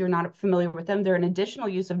 in case you're not familiar with them, they're an additional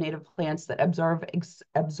use of native plants that absorb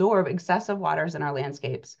excessive waters in our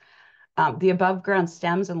landscapes. The above ground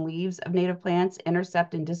stems and leaves of native plants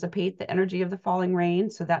intercept and dissipate the energy of the falling rain,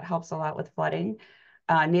 so that helps a lot with flooding.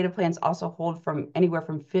 Native plants also hold from anywhere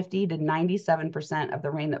from 50 to 97% of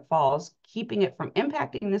the rain that falls, keeping it from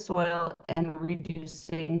impacting the soil and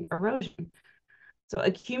reducing erosion. So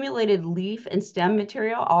accumulated leaf and stem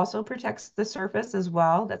material also protects the surface as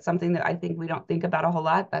well. That's something that I think we don't think about a whole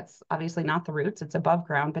lot. That's obviously not the roots, it's above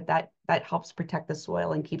ground, but that helps protect the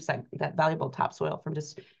soil and keeps that valuable topsoil from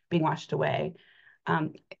just being washed away.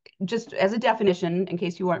 Just as a definition, in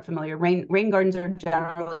case you weren't familiar, rain gardens are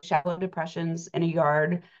generally shallow depressions in a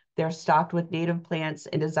yard. They're stocked with native plants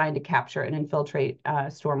and designed to capture and infiltrate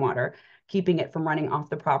stormwater, keeping it from running off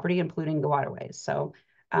the property and polluting the waterways. So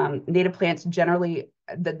native plants generally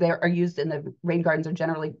that are used in the rain gardens are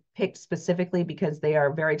generally picked specifically because they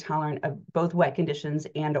are very tolerant of both wet conditions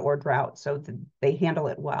and or drought, so they handle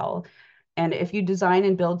it well. And if you design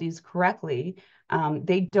and build these correctly,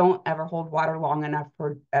 they don't ever hold water long enough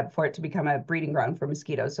for it to become a breeding ground for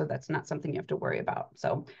mosquitoes. So that's not something you have to worry about.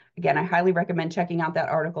 So again, I highly recommend checking out that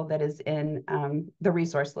article that is in the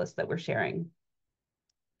resource list that we're sharing.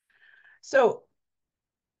 So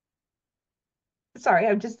sorry,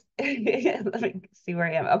 I'm just let me see where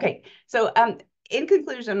I am. Okay, so in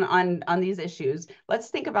conclusion on these issues, let's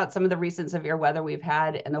think about some of the recent severe weather we've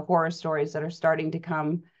had and the horror stories that are starting to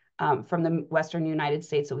come from the Western United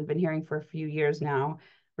States that we've been hearing for a few years now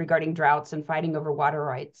regarding droughts and fighting over water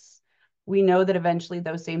rights. We know that eventually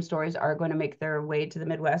those same stories are going to make their way to the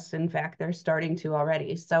Midwest. In fact, they're starting to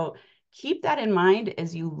already. So keep that in mind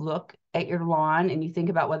as you look at your lawn and you think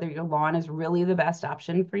about whether your lawn is really the best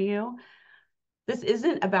option for you. This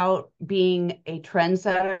isn't about being a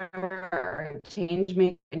trendsetter or a change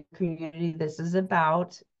maker in the community. This is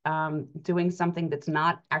about doing something that's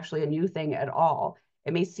not actually a new thing at all.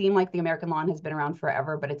 It may seem like the American lawn has been around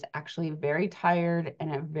forever, but it's actually very tired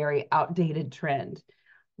and a very outdated trend.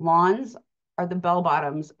 Lawns are the bell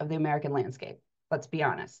bottoms of the American landscape. Let's be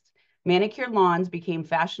honest. Manicured lawns became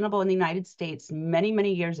fashionable in the United States many,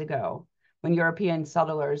 many years ago when European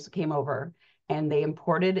settlers came over and they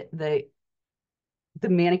imported the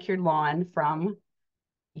manicured lawn from,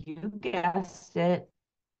 you guessed it,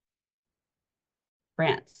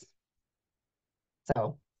 France.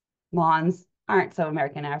 So lawns aren't so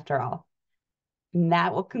American after all. And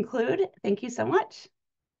that will conclude. Thank you so much.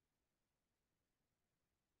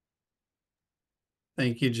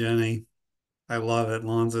 Thank you, Jenny. I love it.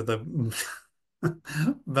 Lawns are the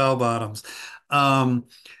bell bottoms. Um,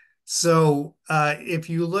 if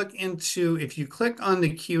you click on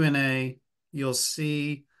the Q&A, you'll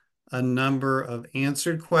see a number of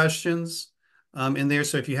answered questions in there.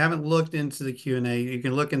 So if you haven't looked into the Q&A, you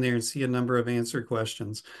can look in there and see a number of answered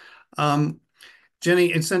questions. Jenny,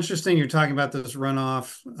 it's interesting you're talking about this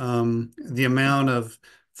runoff, the amount of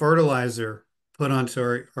fertilizer put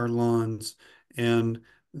onto our lawns and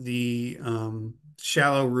the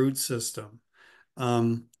shallow root system.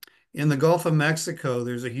 Um, in the Gulf of Mexico,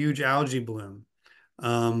 there's a huge algae bloom.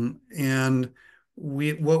 And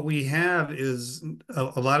what we have is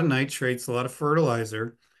a lot of nitrates, a lot of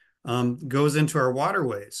fertilizer goes into our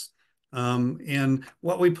waterways. And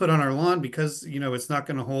what we put on our lawn, because it's not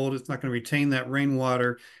going to hold, it's not going to retain that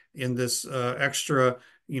rainwater in this extra,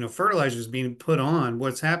 fertilizer is being put on.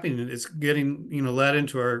 What's happening? It's getting, led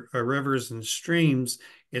into our rivers and streams.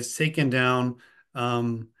 It's taken down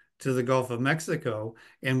to the Gulf of Mexico,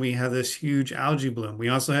 and we have this huge algae bloom. We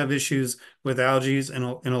also have issues with algae in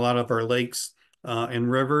a lot of our lakes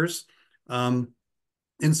and rivers. And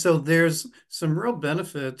so there's some real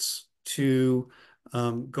benefits to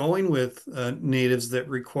going with natives that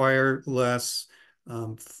require less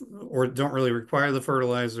or don't really require the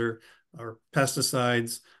fertilizer or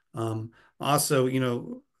pesticides. Also,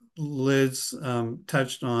 Liz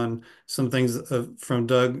touched on some things from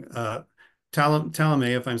Doug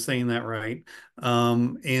Talame, if I'm saying that right.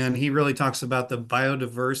 And he really talks about the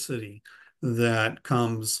biodiversity that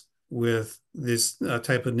comes with this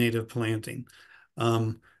type of native planting.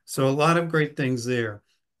 So a lot of great things there.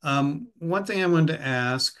 One thing I wanted to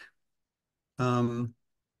ask, um,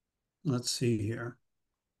 let's see here.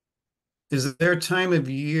 Is there a time of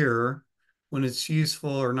year when it's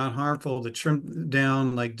useful or not harmful to trim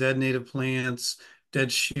down like dead native plants,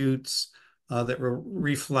 dead shoots that will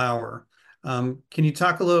reflower? Can you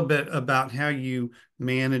talk a little bit about how you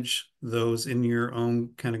manage those in your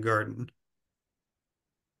own kind of garden?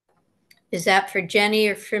 Is that for Jenny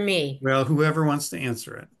or for me? Well, whoever wants to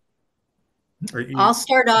answer it. Or I'll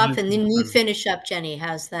start off and then you you. finish up, Jenny.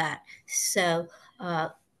 How's that? So,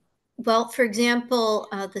 well, for example,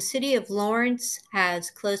 the city of Lawrence has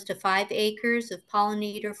close to 5 acres of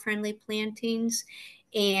pollinator-friendly plantings,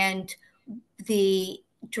 and the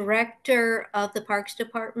director of the Parks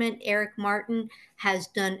Department, Eric Martin, has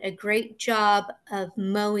done a great job of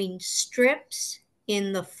mowing strips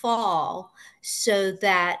in the fall so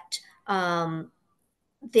that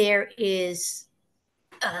there is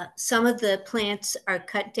some of the plants are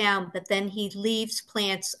cut down, but then he leaves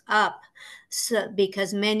plants up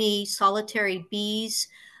because many solitary bees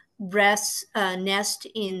nest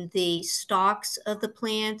in the stalks of the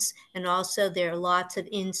plants, and also there are lots of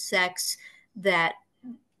insects that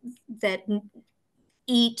that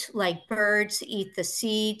eat, like birds eat the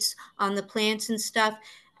seeds on the plants and stuff.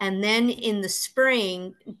 And then in the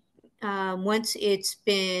spring, once it's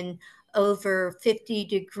been over 50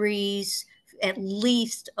 degrees at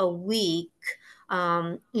least a week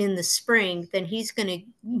in the spring, then he's going to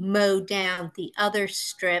mow down the other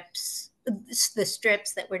strips, the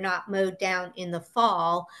strips that were not mowed down in the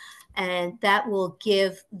fall. And that will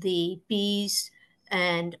give the bees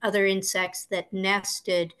and other insects that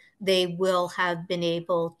nested, they will have been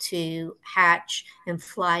able to hatch and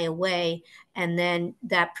fly away. And then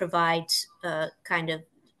that provides kind of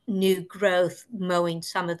new growth, mowing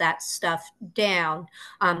some of that stuff down.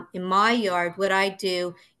 In my yard, what I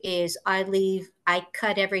do is I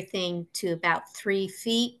cut everything to about 3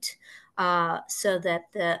 feet so that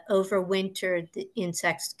the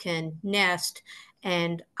insects can nest,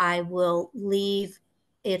 and I will leave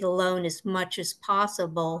it alone as much as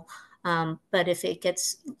possible. But if it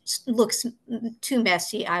looks too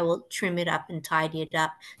messy, I will trim it up and tidy it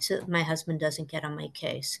up so that my husband doesn't get on my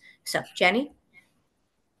case. So, Jenny?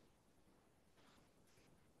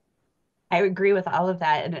 I agree with all of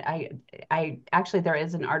that, and I actually there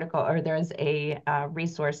is an article or there is a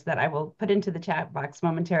resource that I will put into the chat box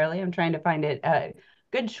momentarily. I'm trying to find it. A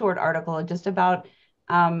good short article just about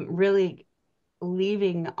really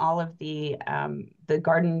leaving all of the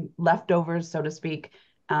garden leftovers, so to speak,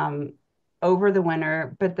 over the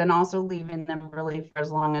winter, but then also leaving them really for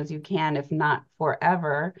as long as you can, if not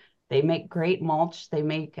forever. They make great mulch. They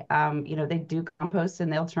make, they do compost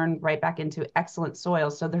and they'll turn right back into excellent soil.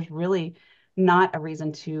 So there's really not a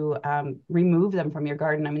reason to remove them from your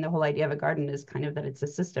garden. I mean, the whole idea of a garden is kind of that it's a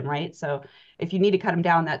system, right? So if you need to cut them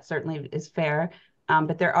down, that certainly is fair.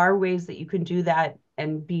 But there are ways that you can do that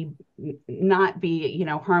and not be,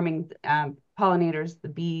 harming pollinators, the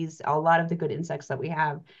bees, a lot of the good insects that we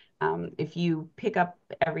have. If you pick up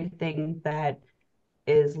everything that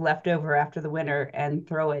is left over after the winter and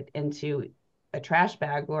throw it into a trash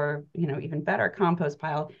bag or, even better, compost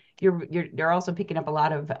pile, you're also picking up a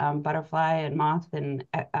lot of butterfly and moth and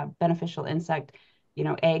beneficial insect,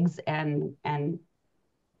 eggs and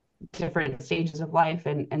different stages of life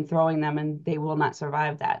and throwing them, and they will not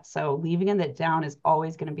survive that. So leaving it down is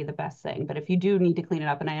always going to be the best thing. But if you do need to clean it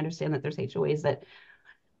up, and I understand that there's HOAs that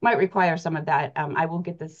might require some of that, I will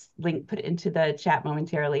get this link put into the chat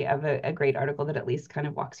momentarily of a great article that at least kind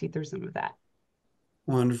of walks you through some of that.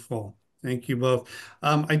 Wonderful. Thank you both.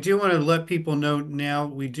 I do want to let people know now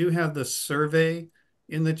we do have the survey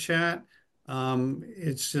in the chat.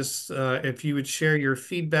 It's just if you would share your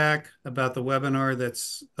feedback about the webinar,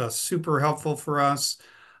 that's super helpful for us.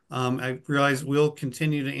 I realize we'll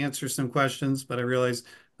continue to answer some questions, but I realize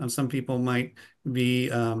some people might be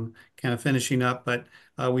kind of finishing up, but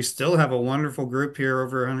we still have a wonderful group here,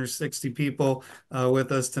 over 160 people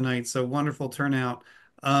with us tonight. So wonderful turnout.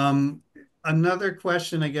 Another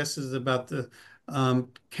question, I guess, is about the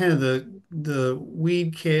kind of the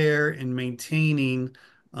weed care and maintaining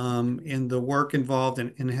and the work involved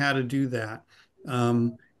and how to do that.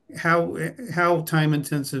 How time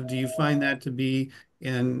intensive do you find that to be,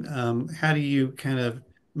 and how do you kind of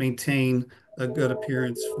maintain a good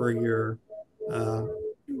appearance for your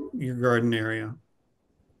garden area?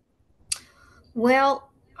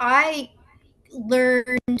 Well, I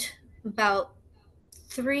learned about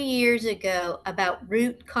 3 years ago about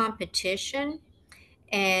root competition.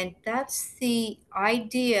 And that's the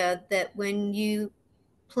idea that when you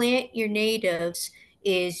plant your natives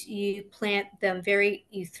is you plant them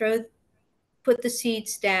put the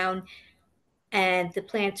seeds down, and the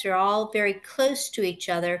plants are all very close to each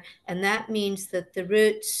other, and that means that the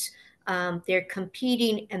roots, they're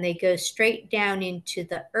competing and they go straight down into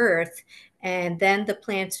the earth, and then the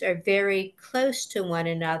plants are very close to one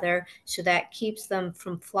another, so that keeps them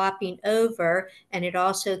from flopping over, and it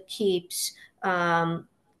also keeps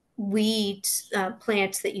weeds,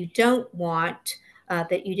 plants that you don't want,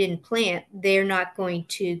 that you didn't plant, they're not going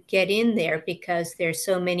to get in there because there's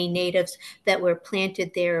so many natives that were planted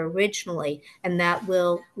there originally, and that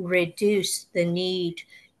will reduce the need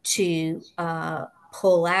to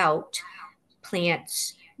pull out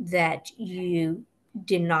plants that you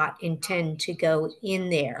did not intend to go in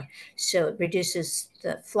there. So it reduces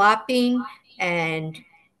the flopping and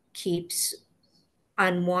keeps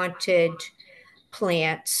unwanted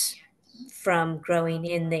plants from growing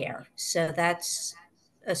in there. So that's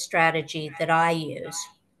a strategy that I use.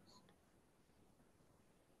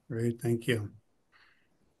 Great, thank you.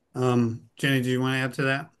 Jenny, do you want to add to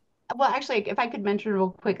that? Well, actually, if I could mention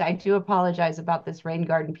real quick, I do apologize about this rain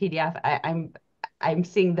garden PDF. I'm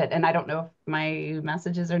seeing that, and I don't know if my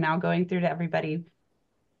messages are now going through to everybody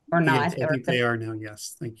or Yes, not. I Or think they are now.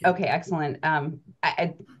 Yes, thank you. okay, excellent. I'm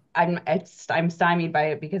stymied by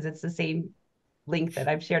it because it's the same link that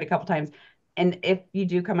I've shared a couple times. And if you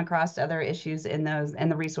do come across other issues in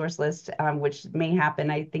the resource list, which may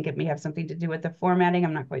happen, I think it may have something to do with the formatting.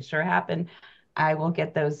 I'm not quite sure happened. I will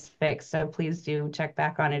get those fixed. So please do check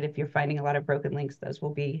back on it. If you're finding a lot of broken links, those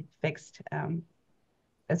will be fixed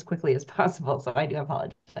as quickly as possible. So I do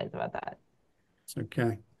apologize about that. It's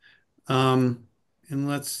okay. And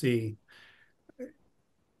let's see.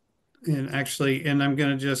 And actually, and I'm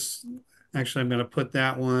going to put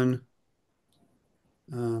that one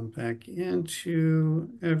back into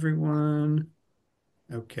everyone.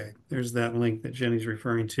 Okay, there's that link that Jenny's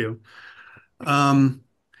referring to.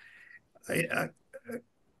 I,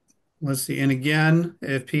 let's see. And again,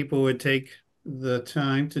 if people would take the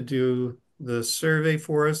time to do the survey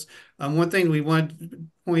for us. One thing we want to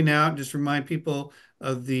point out, just remind people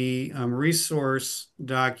of the resource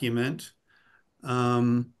document.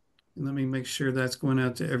 Let me make sure that's going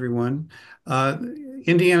out to everyone.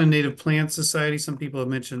 Indiana Native Plant Society, some people have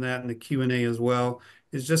mentioned that in the Q&A as well,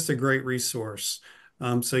 is just a great resource.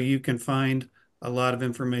 So you can find a lot of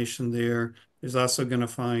information there. There's also going to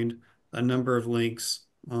find a number of links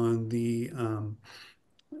on the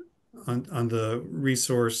on the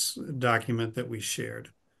resource document that we shared.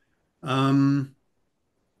 Um,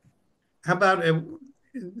 how about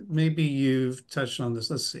maybe you've touched on this.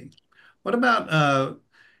 Let's see. What about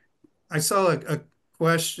I saw a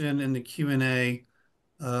question in the Q&A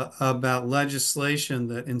about legislation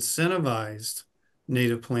that incentivized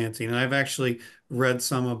native planting. And I've actually read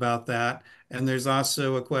some about that. And there's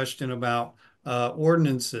also a question about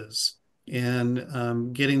ordinances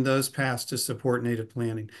and getting those passed to support native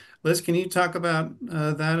planting. Liz, can you talk about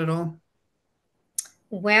that at all?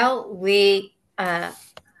 Well,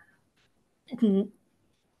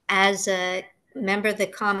 as a member of the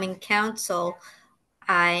Common Council,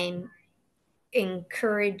 I'm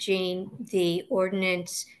encouraging the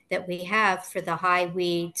ordinance that we have for the high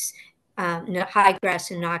weeds, high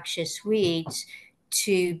grass and noxious weeds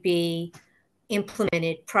to be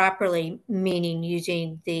implemented properly, meaning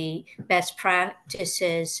using the best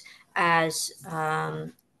practices as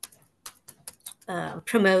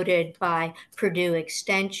promoted by Purdue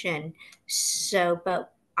Extension. So,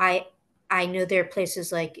 but I know there are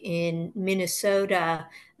places like in Minnesota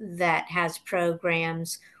that has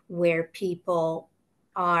programs where people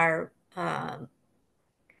are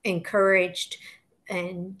encouraged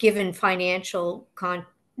and given financial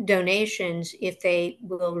donations if they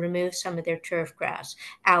will remove some of their turf grass.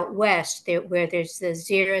 Out west, where there's the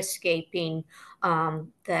xeriscaping,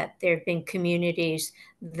 that there have been communities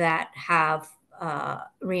that have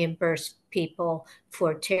reimbursed people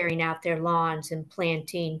for tearing out their lawns and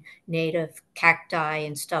planting native cacti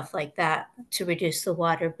and stuff like that to reduce the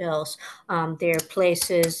water bills. There are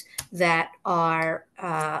places that are,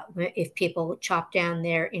 if people chop down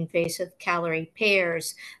their invasive calorie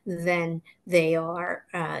pears, then they are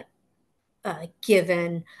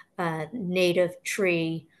given a native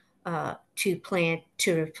tree to plant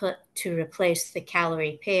to replace the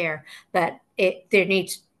calorie pear. But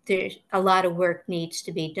there's a lot of work needs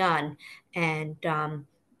to be done, and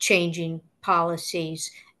changing policies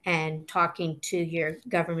and talking to your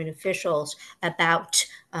government officials about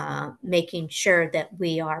making sure that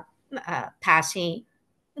we are passing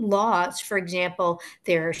laws. For example,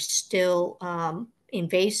 there are still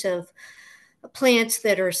invasive plants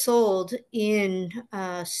that are sold in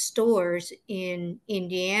stores in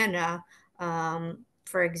Indiana.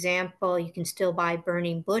 For example, you can still buy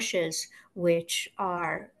burning bushes, which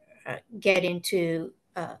are get into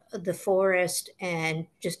the forest and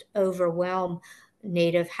just overwhelm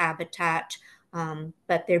native habitat.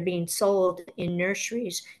 But they're being sold in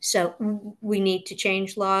nurseries. So we need to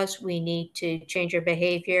change laws. We need to change our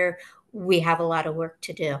behavior. We have a lot of work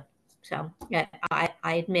to do. So yeah, I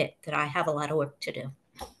admit that I have a lot of work to do.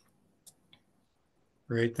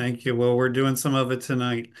 Great, thank you. Well, we're doing some of it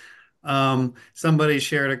tonight. Somebody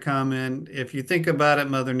shared a comment. If you think about it,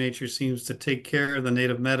 Mother Nature seems to take care of the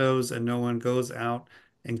native meadows and no one goes out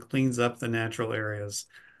and cleans up the natural areas.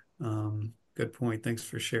 Good point. Thanks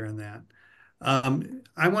for sharing that.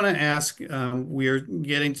 I want to ask, we're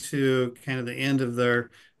getting to kind of the end of their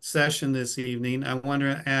session this evening. I want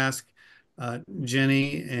to ask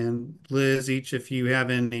Jeni and Liz, each if you have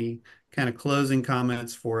any kind of closing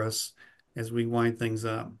comments for us as we wind things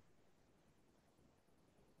up.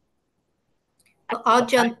 I'll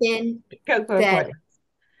jump in Go for that it.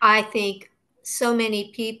 I think so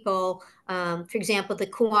many people, for example, the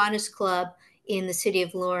Kiwanis Club in the city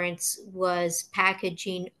of Lawrence was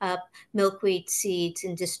packaging up milkweed seeds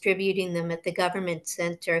and distributing them at the government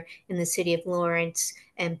center in the city of Lawrence,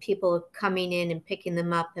 and people are coming in and picking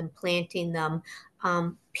them up and planting them.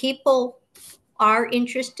 People are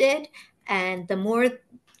interested, and the more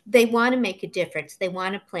they want to make a difference, they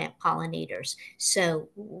want to plant pollinators. So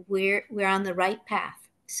we're on the right path.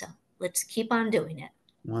 So let's keep on doing it.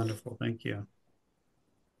 Wonderful. Thank you.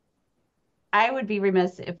 I would be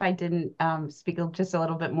remiss if I didn't speak just a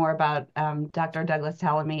little bit more about Dr. Douglas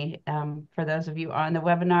Tallamy. For those of you on the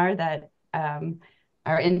webinar that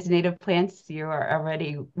are into native plants, you are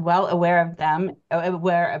already well aware of them,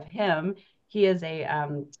 aware of him. He is a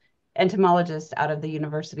entomologist out of the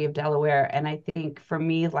University of Delaware. And I think for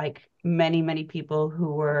me, like many, many people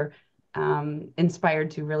who were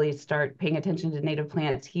inspired to really start paying attention to native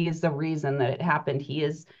plants, he is the reason that it happened. He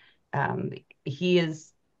is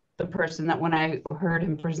the person that when I heard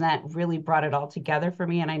him present really brought it all together for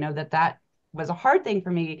me. And I know that that was a hard thing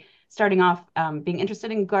for me starting off, being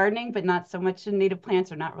interested in gardening, but not so much in native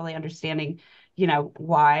plants or not really understanding,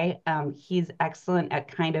 why. He's excellent at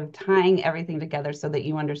kind of tying everything together so that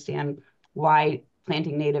you understand why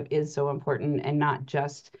planting native is so important and not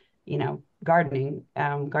just, gardening.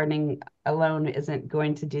 Gardening alone isn't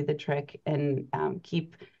going to do the trick and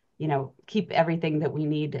keep everything that we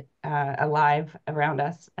need alive around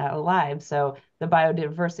us alive. So the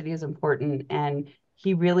biodiversity is important, and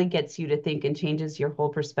he really gets you to think and changes your whole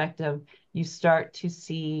perspective. You start to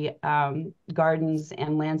see gardens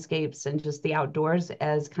and landscapes and just the outdoors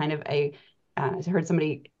as kind of I heard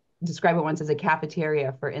somebody describe it once as a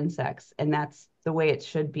cafeteria for insects, and that's the way it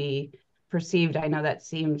should be perceived. I know that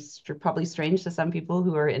seems probably strange to some people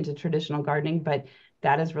who are into traditional gardening, but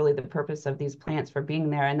that is really the purpose of these plants for being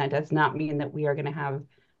there. And that does not mean that we are going to have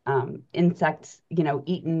insects,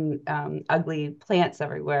 eating ugly plants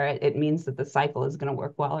everywhere. It means that the cycle is going to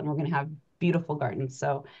work well and we're going to have beautiful gardens.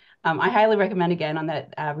 So I highly recommend, again, on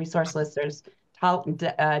that resource list, there's Doug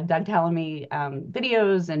Tallamy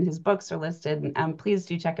videos, and his books are listed. And please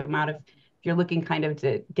do check him out if you're looking kind of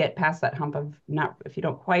to get past that hump of not, if you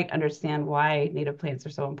don't quite understand why native plants are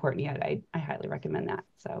so important yet, I highly recommend that.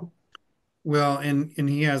 So. Well, and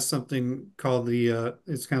he has something called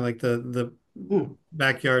it's kind of like the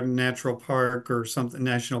backyard natural park or something,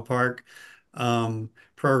 national park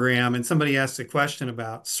program. And somebody asked a question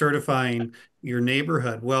about certifying your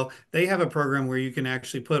neighborhood. Well, they have a program where you can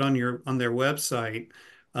actually put on their website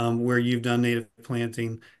where you've done native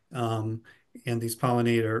planting and these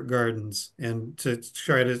pollinator gardens, and to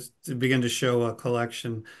try to begin to show a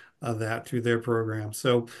collection of that through their program.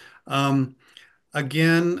 So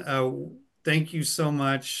again, thank you so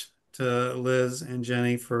much to Liz and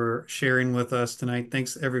Jeni for sharing with us tonight.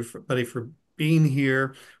 Thanks everybody for being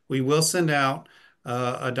here. We will send out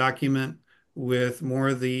a document with more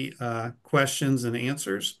of the questions and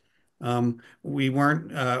answers. We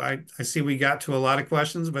weren't, I see we got to a lot of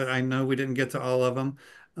questions, but I know we didn't get to all of them.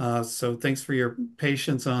 So thanks for your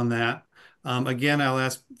patience on that. Again, I'll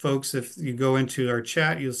ask folks, if you go into our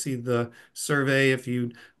chat, you'll see the survey if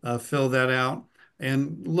you fill that out.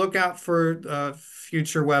 And look out for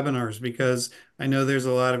future webinars, because I know there's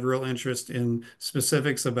a lot of real interest in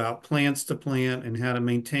specifics about plants to plant and how to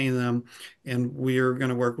maintain them. And we are going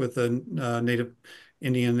to work with the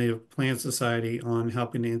Indian Native Plant Society on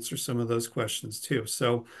helping to answer some of those questions too.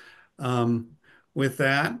 So with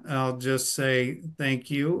that, I'll just say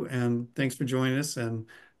thank you and thanks for joining us, and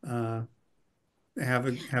have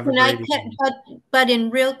a Can I, great evening. but in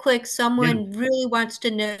real quick, Yeah, someone really wants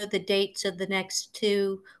to know the dates of the next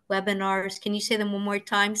two webinars. Can you say them one more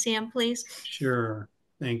time, Sam, please? sure.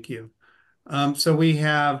 Thank you. So we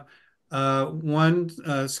have one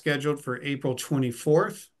scheduled for April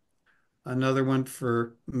 24th, another one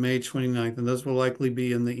for May 29th, and those will likely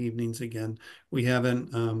be in the evenings again. We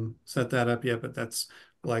haven't set that up yet, but that's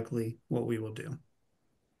likely what we will do.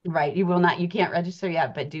 Right. You can't register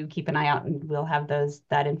yet, but do keep an eye out and we'll have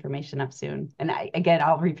that information up soon. And again,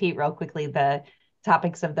 I'll repeat real quickly the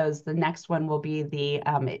topics of those. The next one will be the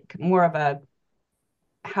more of a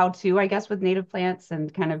how to, I guess, with native plants,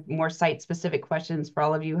 and kind of more site specific questions for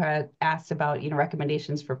all of you who had asked about,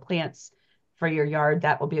 recommendations for plants for your yard.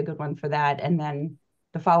 That will be a good one for that. And then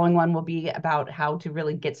the following one will be about how to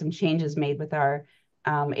really get some changes made with our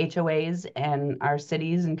HOAs and our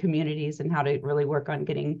cities and communities, and how to really work on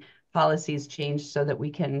getting policies changed so that we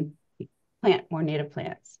can plant more native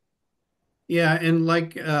plants. Yeah, and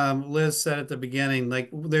like Liz said at the beginning, like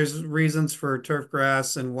there's reasons for turf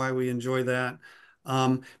grass and why we enjoy that.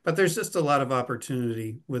 But there's just a lot of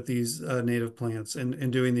opportunity with these native plants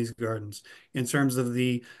and doing these gardens in terms of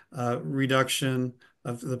the reduction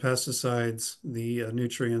of the pesticides, the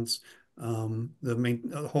nutrients,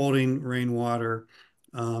 holding rainwater,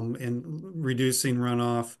 and reducing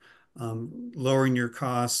runoff, lowering your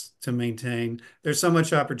costs to maintain. There's so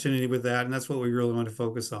much opportunity with that, and that's what we really want to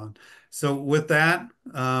focus on. So with that,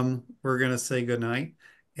 we're going to say good night,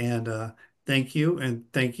 and thank you, and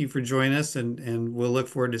thank you for joining us, and we'll look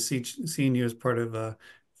forward to seeing you as part of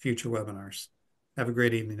future webinars. Have a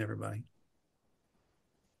great evening, everybody.